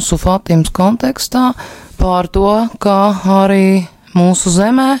dziesma mūsu Fatimas kontekstā? Pār to, kā arī mūsu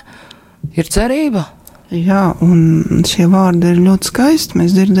zemē ir cerība. Jā, un šie vārdi ir ļoti skaisti.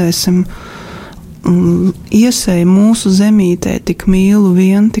 Mēs dzirdēsim iesēja mūsu zemītē tik mīlu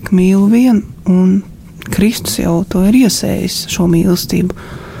vien, un Kristus jau to ir iesējis, šo mīlestību.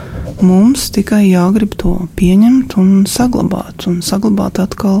 Mums tikai jāgrib to pieņemt un saglabāt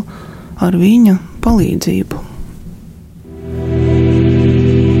atkal ar viņa palīdzību.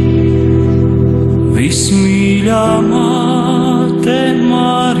 Vismīļā māte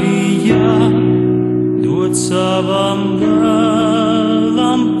Marija, dod savam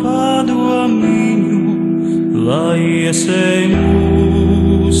dēlam padomiņu, lai iesēj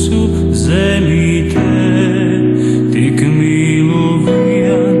mūsu zemītē. Tik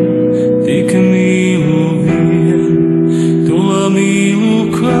mīlu vien, to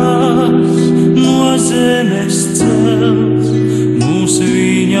mīlu, kas no zemes cels, mūs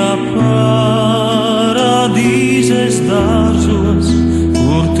viņa paradīzes dārzos,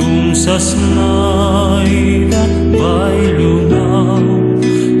 kur tumsas naida baiļu nav.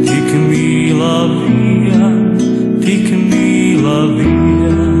 Tik mīla vien.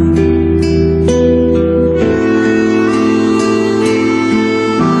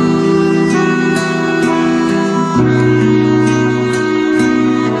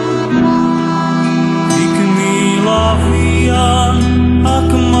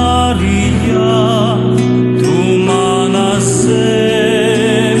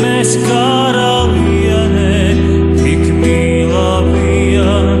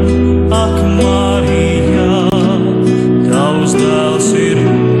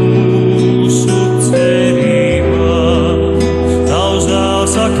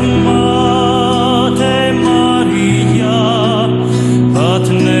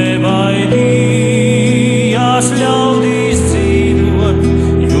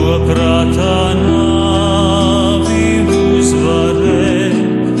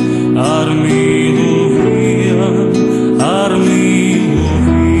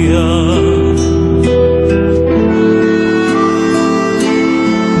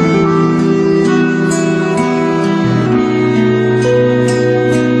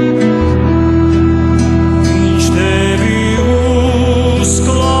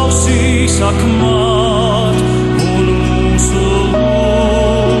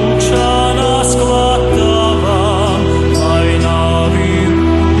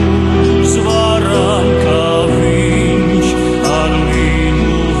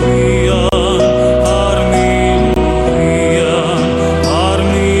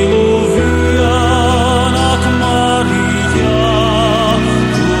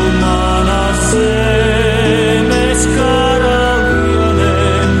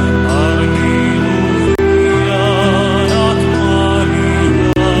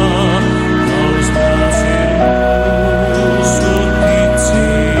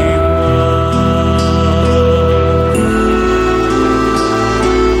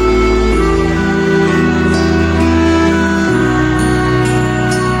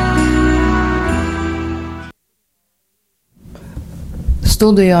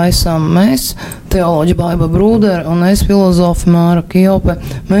 Studijā esam mēs, teoloģa Baiba Brūdere un es, filozofa Māra Kjope.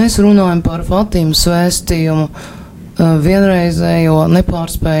 Mēs runājam par Fatīmas vēstījumu, vienreizējo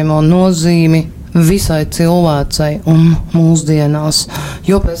nepārspējamo nozīmi visai cilvēcei un mūsdienās,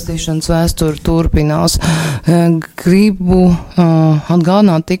 jo pestīšanas vēsture turpinās. Gribu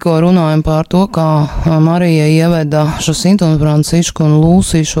atgādināt, tikko runājam par to, kā Marija ieveda Žasintu un Francisku un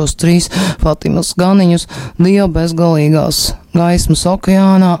Lūsiju, šos 3 Fatīmas ganiņus, Dieva bezgalīgās gaismas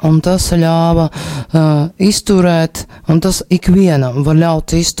okeānā, un tas ļāva izturēt, un tas ikvienam var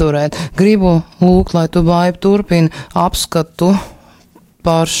ļaut izturēt. Gribu lūgt, lai tu, Baiba, turpini apskatu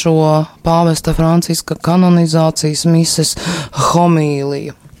par šo pāvesta Franciska kanonizācijas mises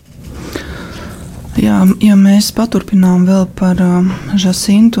homīliju. Jā, ja mēs paturpinām vēl par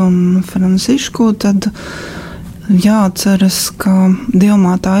Žasintu un Francisku, tad jāatceras, ka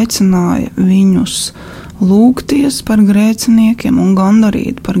Dievmāte aicināja viņus lūgties par grēciniekiem un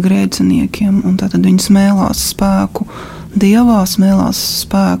gandarīt par grēciniekiem, un tātad viņi smēlās spēku Dievā, smēlās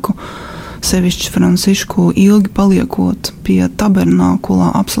spēku sevišķi Francisku ilgi paliekot pie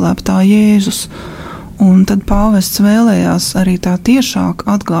tabernākulā apslēptā Jēzus. Un tad pāvests vēlējās arī tā tiešāk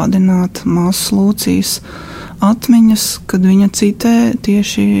atgādināt māsas Lūcijas atmiņas, kad viņa citē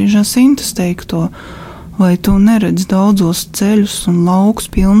tieši Žasintas teikto: vai tu neredz daudzos ceļus un laukus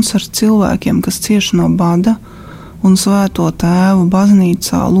pilns ar cilvēkiem, kas cieš no bada, un Svēto Tēvu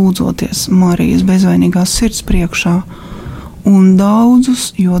baznīcā lūdzoties Marijas bezvainīgās sirds priekšā, un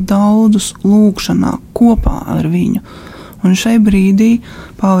daudzus, jo daudzus lūgšanā kopā ar viņu. Un šai brīdī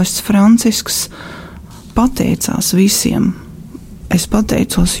pāvests Francisks pateicās visiem: es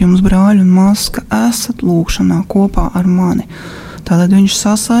pateicos jums, brāļi un māsas, ka esat lūgšanā kopā ar mani. Tātad viņš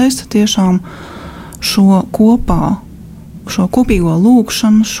sasaista tiešām šo kopīgo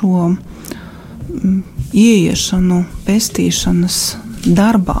lūgšanu, šo ieiešanu pestīšanas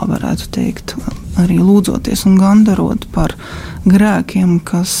darbā, varētu teikt, arī lūdzoties un gandarot par grēkiem,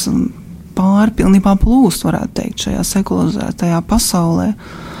 kas pilnībā plūst, varētu teikt, šajā sekularizētajā pasaulē.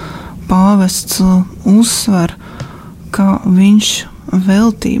 Pāvests uzsver, ka viņš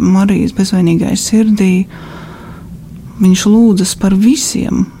veltī Marijas bezvainīgai sirdī, viņš lūdzas par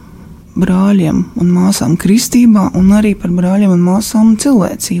visiem brāļiem un māsām kristībā un arī par brāļiem un māsām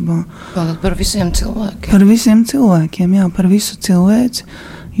cilvēcībā. Tātad par visiem cilvēkiem. Par visiem cilvēkiem, jā, par visu cilvēci,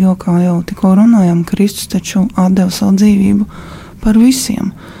 jo, kā jau tikko runājām, Kristus taču atdeva savu dzīvību par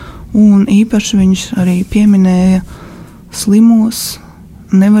visiem. Un īpaši viņš arī pieminēja slimos,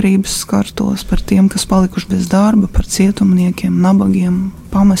 nevarības skartos, par tiem, kas palikuši bez darba, par cietumniekiem, nabagiem,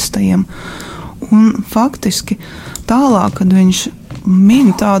 pamestajiem. Un faktiski tālāk, kad viņš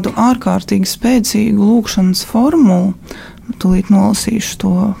min tādu ārkārtīgi spēcīgu lūkšanas formulu, tūlīt nolasīšu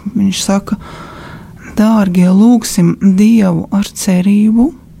to, viņš saka: dārgie, lūgsim Dievu ar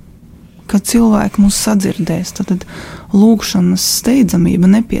cerību, ka cilvēki mūs sadzirdēs. Tad lūgšanas steidzamība,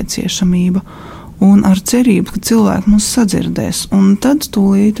 nepieciešamība un ar cerību, ka cilvēki mūs sadzirdēs. Un tad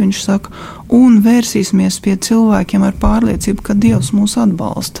tūlīt viņš saka: un vērsīsimies pie cilvēkiem ar pārliecību, ka Dievs mūs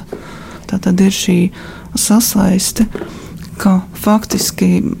atbalsta. Tātad ir šī sasaiste, ka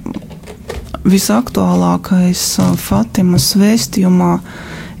faktiski visaktuālākais Fatimas vēstījumā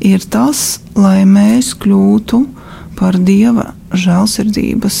ir tas, lai mēs kļūtu par Dieva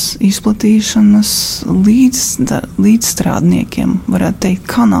žēlsirdības izplatīšanas līdzstrādniekiem, varētu teikt,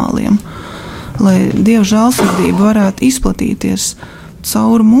 kanāliem, lai Dieva žēlsirdība varētu izplatīties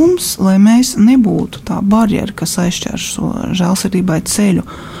caur mums, lai mēs nebūtu tā barjera, kas aizšķērso žēlsirdībai ceļu,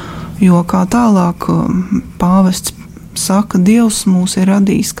 jo kā tālāk pāvests saka, Dievs mūs ir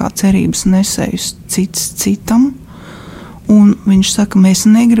radījis kā cerības nesējus cits citam, un viņš saka, mēs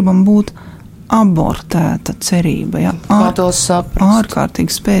negribam būt abortēta cerība. Ja? Kā to saprast?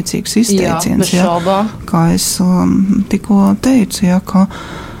 Ārkārtīgi spēcīgs izteiciens. Jā, bez šaubām. Kā es tikko teicu, ja, ka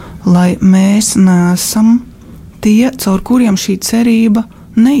lai mēs neesam tie, caur kuriem šī cerība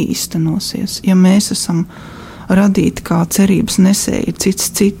neīstenosies. Ja mēs esam radīti kā cerības nesēji cits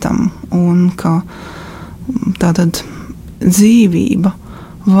citam, un ka tātad dzīvība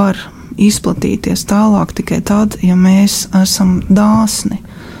var izplatīties tālāk tikai tad, ja mēs esam dāsni.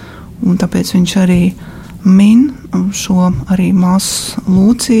 Un tāpēc viņš arī min šo arī māsas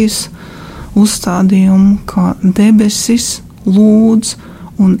Lūcijas uzstādījumu, ka debesis lūdz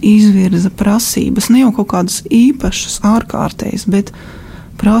un izvirza prasības, ne jau kaut kādas īpašas, ārkārtējas, bet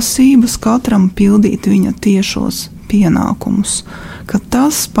prasības katram pildīt viņa tiešos pienākumus, ka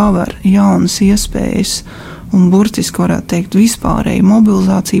tas paver jaunas iespējas un burtiski varētu teikt vispārēju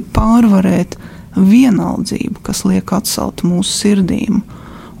mobilizāciju pārvarēt vienaldzību, kas liek atsalt mūsu sirdīm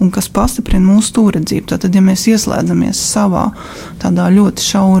un kas pastiprina mūsu stūredzību. Tātad, ja mēs ieslēdzamies savā tādā ļoti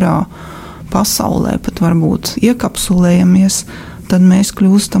šaurā pasaulē, pat varbūt iekapsulējamies, tad mēs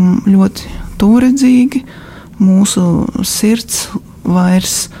kļūstam ļoti tūredzīgi, mūsu sirds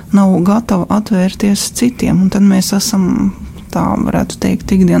vairs nav gatava atvērties citiem, un tad mēs esam, tā varētu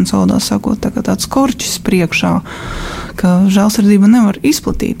teikt, ikdienas valodā sakot, tāds korķis priekšā, ka žēlsirdība nevar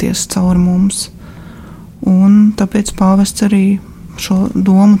izplatīties caur mums. Un tāpēc pāvests arī šo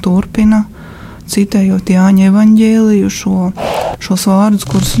domu turpina, citējot Jāņa evaņģēliju, šos vārdus,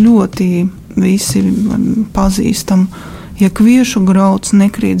 kurus ļoti visi pazīstam. Ja kviešu grauds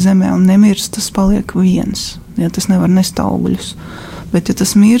nekrīt zemē un nemirst, tas paliek viens, ja tas nevar nest augļus. Bet ja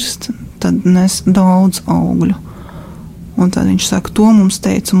tas mirst, tad nes daudz augļu. Un tad viņš saka, to mums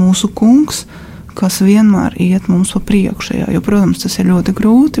teica mūsu kungs, kas vienmēr iet mums pa priekšējā. Jo, protams, tas ir ļoti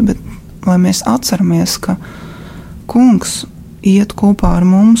grūti, bet lai mēs atceramies, ka kungs iet kopā ar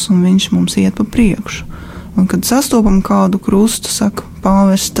mums un viņš mums iet pa priekšu. Un kad sastopam kādu krustu, saka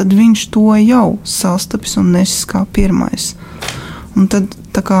pāvests, tad viņš to jau sastapis un nesis kā pirmais. Un tad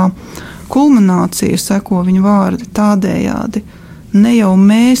tā kā kulminācija seko viņa vārdi tādējādi, ne jau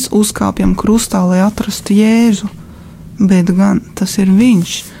mēs uzkāpjam krustā, lai atrastu Jēzu, bet gan tas ir viņš,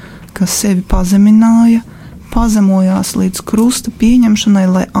 kas sevi pazemināja, pazemojās līdz krusta pieņemšanai,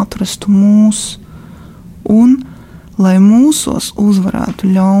 lai atrastu mūs un lai mūsos uzvarētu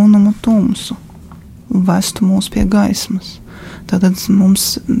ļaunuma tumsu un vestu mūs pie gaismas. Tātad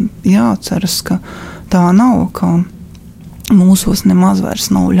mums jāatceras, ka tā nav, ka mūsos nemaz vairs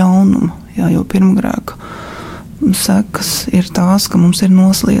nav ļaunuma, jo pirmgrēka sekas ir tās, ka mums ir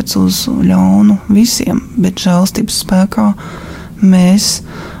noslēdz uz ļaunu visiem, bet žēlstības spēkā mēs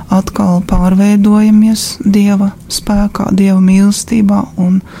atkal pārveidojamies Dieva spēkā, Dieva mīlestībā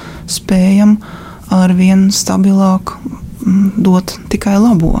un spējam arvien stabilāk dot tikai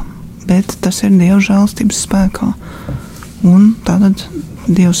labo, bet tas ir Dieva žēlstības spēkā. Un tātad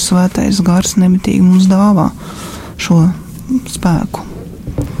Dievs svētais gars nemitīgi mums dāvā šo spēku.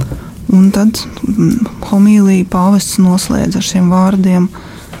 Un tad homīlija pāvests noslēdz ar šiem vārdiem,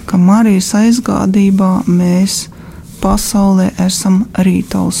 ka Marijas aizgādībā mēs pasaulē esam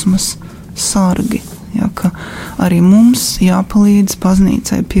rītausmas sargi. Ja, ka arī mums jāpalīdz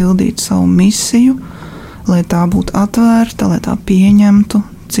baznīcai pildīt savu misiju, lai tā būtu atvērta, lai tā pieņemtu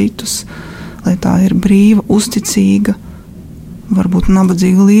citus, lai tā ir brīva, uzticīga, varbūt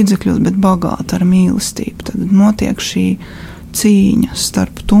nabadzīga līdzekļos, bet bagāta ar mīlestību. Tad notiek šī cīņa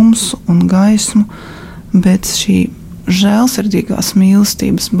starp tumsu un gaismu, bet šī žēlsirdīgās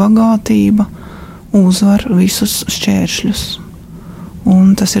mīlestības bagātība uzvar visus šķēršļus.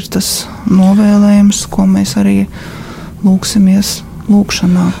 Un tas ir tas novēlējums, ko mēs arī lūksimies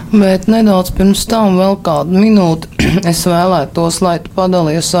lūkšanā. Bet nedaudz pirms tam vēl kādu minūti es vēlētos, lai tu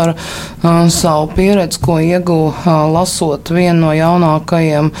padalies ar savu pieredzi, ko ieguvu lasot vienu no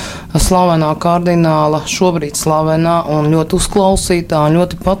jaunākajiem slavenā kardināla, šobrīd slavenā un ļoti uzklausītā un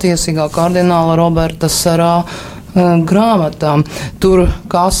ļoti patiesīgā kardināla Roberta Sarā grāmatām. Tur,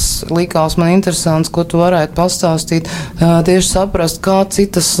 kas likās man interesants, ko tu varētu pastāstīt, tieši saprast, kā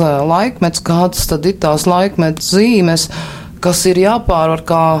citas laikmets, kādas tad ir tās laikmetas zīmes, kas ir jāpārvar,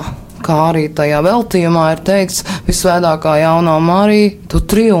 kā arī tajā veltījumā ir teikts, visvētākā jaunā Marija, tu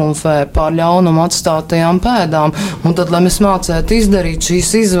triumfē pār ļaunumu atstātajām pēdām. Un tad, lai mēs mācētu izdarīt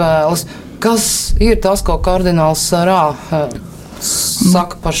šīs izvēles, kas ir tas, ko kardināls Sarā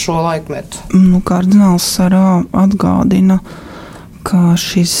saka par šo laikmetu? Kardināls Sarā atgādina, ka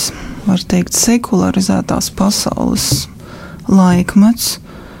šis, var teikt, sekularizētās pasaules laikmets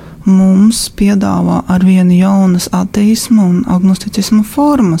mums piedāvā arvien jaunas ateisma un agnosticisma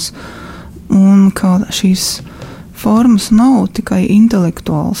formas, un ka šīs formas nav tikai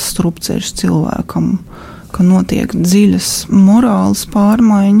intelektuāls strupceļš cilvēkam, ka notiek dziļas morāles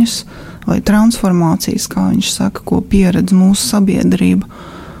pārmaiņas vai transformācijas, kā viņš saka, ko pieredz mūsu sabiedrība.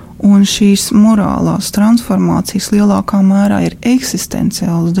 Un šīs morālās transformācijas lielākā mērā ir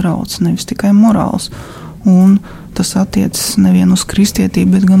eksistenciāls drauds, nevis tikai morāls. Un tas attiecas nevien uz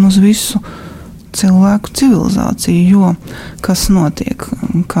kristietību, bet gan uz visu cilvēku civilizāciju, jo kas notiek?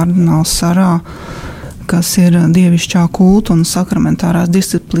 Kardināls Sarā, kas ir dievišķā kulta un sakramentārās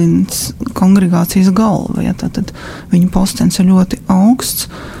disciplīnas kongregācijas galva, ja, tad viņa postens ir ļoti augsts,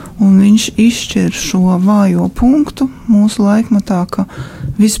 un viņš izšķir šo vājo punktu mūsu laikmatā, ka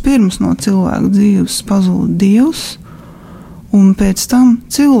vispirms no cilvēka dzīves pazūd Dievs, un pēc tam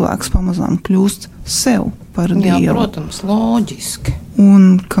cilvēks pamazām kļūst sev par Dievu. Jā, protams, loģiski.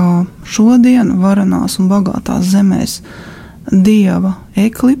 Un kā šodien varenās un bagātās zemēs Dieva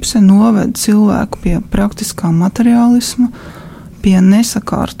eklipse noved cilvēku pie praktiskā materiālisma, pie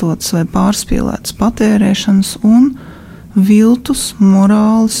nesakārtotas vai pārspīlētas patērēšanas un viltus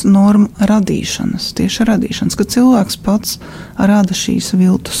morāles normu radīšanas, tieši radīšanas, ka cilvēks pats rada šīs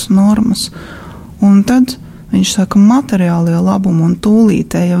viltus normas. Un tad viņš saka, materiālie labumi un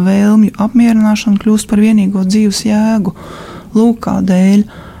tūlītēja vēlmju apmierināšana kļūst par vienīgo dzīves jēgu. Lūk, kādēļ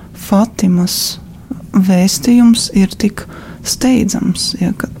Fatimas vēstījums ir tik steidzams,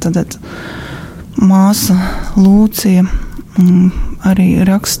 ja, ka tad māsa Lūcija arī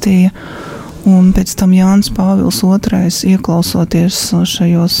rakstīja, un pēc tam Jānis Pāvils II, ieklausoties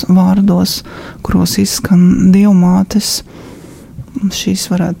šajos vārdos, kuros izskan Dievmātes, šīs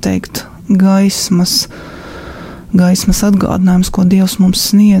varētu teikt gaismas atgādinājums, ko Dievs mums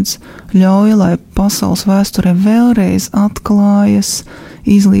sniedz, ļauj, lai pasaules vēsturē vēlreiz atklājas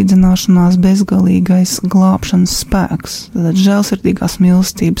izlīdzināšanās bezgalīgais glābšanas spēks, tad žēlsirdīgās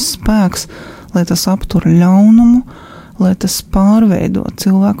mīlestības spēks, lai tas aptur ļaunumu, lai tas pārveido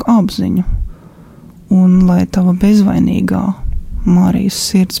cilvēku apziņu, un lai tava bezvainīgā Marijas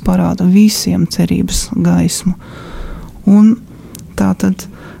sirds parāda visiem cerības gaismu. Un tātad,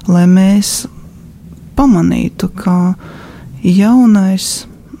 lai mēs pamanītu, ka jaunais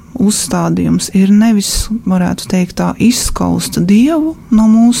uzstādījums ir nevis, varētu teikt, tā izskaust Dievu no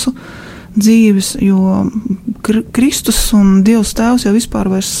mūsu dzīves, jo Kristus un Dievs Tēvs jau vispār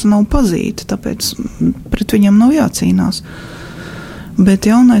vairs nav pazīti, tāpēc pret viņam nav jācīnās. Bet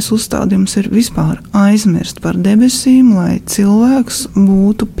jaunais uzstādījums ir vispār aizmirst par debesīm, lai cilvēks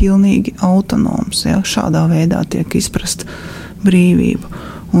būtu pilnīgi autonoms. Ja? Šādā veidā tiek izprast brīvību.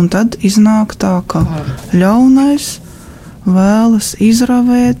 Un tad iznāk tā, ka ļaunais vēlas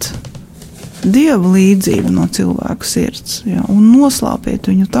izravēt Dieva līdzību no cilvēka sirds, ja? Un noslāpēt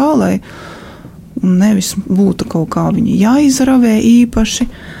viņu tā, lai nevis būtu kaut kā viņa jāizravē īpaši,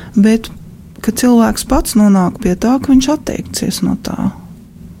 bet ka cilvēks pats nonāk pie tā, ka viņš atteiksies no tā.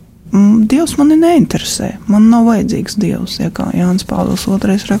 Dievs mani neinteresē, man nav vajadzīgs Dievs, ja kā Jānis Pāvils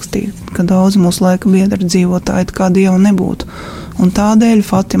II rakstīja, ka daudz mūsu laika biedri dzīvotāji kā Dieva nebūtu. Un tādēļ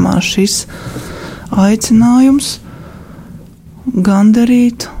Fatimā šis aicinājums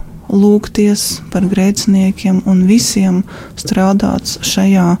gandarīt, lūgties par grēciniekiem un visiem strādāt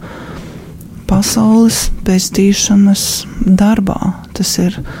šajā pasaules pestīšanas darbā. Tas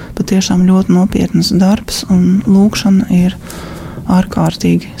ir patiešām ļoti nopietnas darbs, un lūgšana ir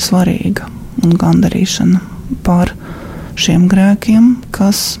ārkārtīgi svarīga un gandarīšana par šiem grēkiem,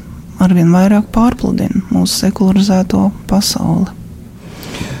 kas arvien vairāk pārpludina mūsu sekularizēto pasauli.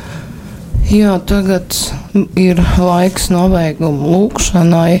 Jā, tagad ir laiks nobeigumu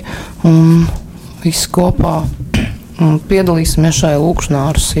lūgšanai, un visi kopā piedalīsimies šai lūgšanā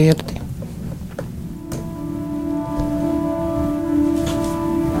ar sirdi.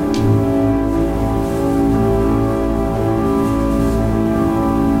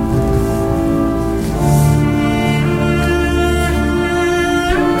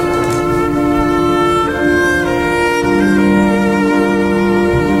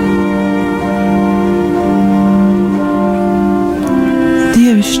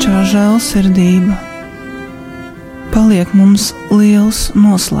 Žēlsirdība paliek mums liels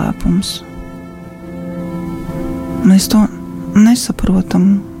noslēpums. Mēs to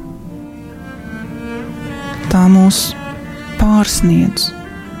nesaprotam. Tā mūs pārsniedz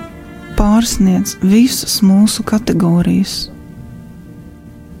visas mūsu kategorijas.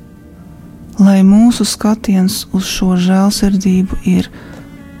 Lai mūsu skatiens uz šo žēlsirdību ir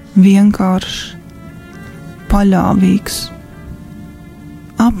vienkāršs, paļāvīgs,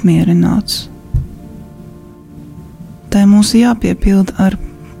 apmierināts. Tai mums jāpiepilda ar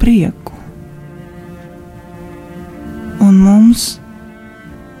prieku. Un mums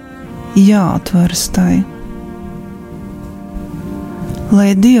jāatveras tai. Lai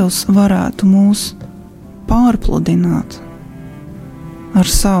Dievs varētu mūs pārpludināt ar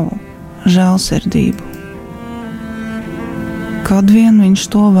savu žēlsirdību, kad vien Viņš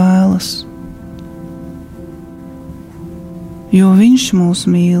to vēlas. Jo Viņš mūs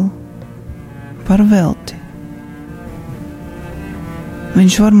mīl par velti.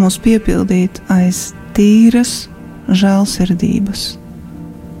 Viņš var mūs piepildīt aiz tīras žēlsirdības,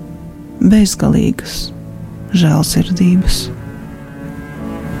 bezgalīgas žēlsirdības.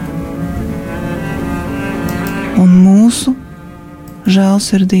 Un mūsu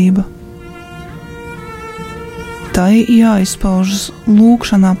žēlsirdība, tai jāizpaužas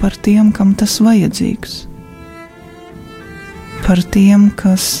lūgšanā par tiem, kam tas vajadzīgs. Par tiem,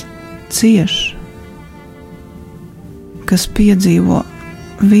 kas cieš, kas piedzīvo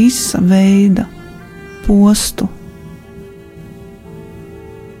visa veida postu.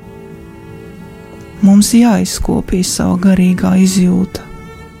 Mums jāizkopī savu garīgā izjūta,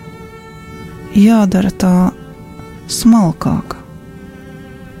 jādara tā smalkāka,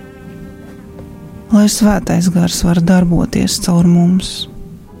 lai Svētais Gars var darboties caur mums.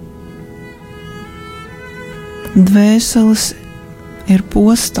 Dvēseles ir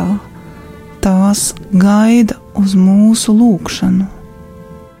postā, tās gaida uz mūsu lūgšanu.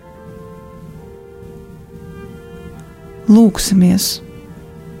 Lūksimies,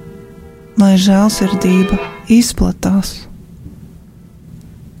 lai žēlsirdība izplatās.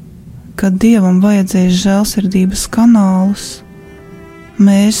 Kad Dievam vajadzēs žēlsirdības kanālus,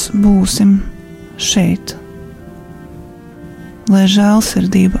 mēs būsim šeit, lai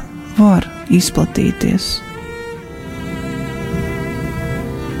žēlsirdība var izplatīties.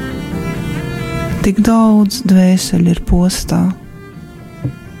 Tik daudz dvēseli ir postā,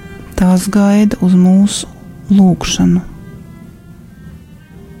 tās gaida uz mūsu lūgšanu.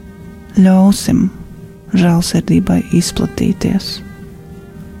 Ļausim žēlsirdībai izplatīties.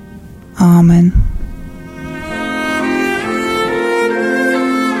 Āmen.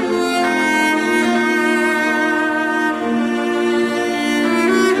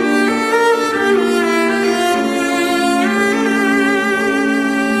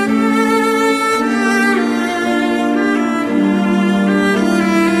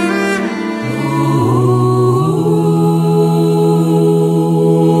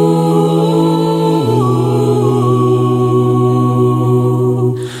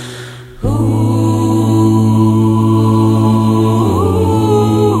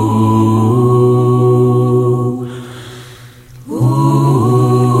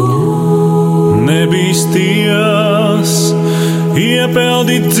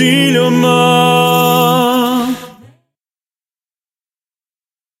 Iepeldi dziļumā.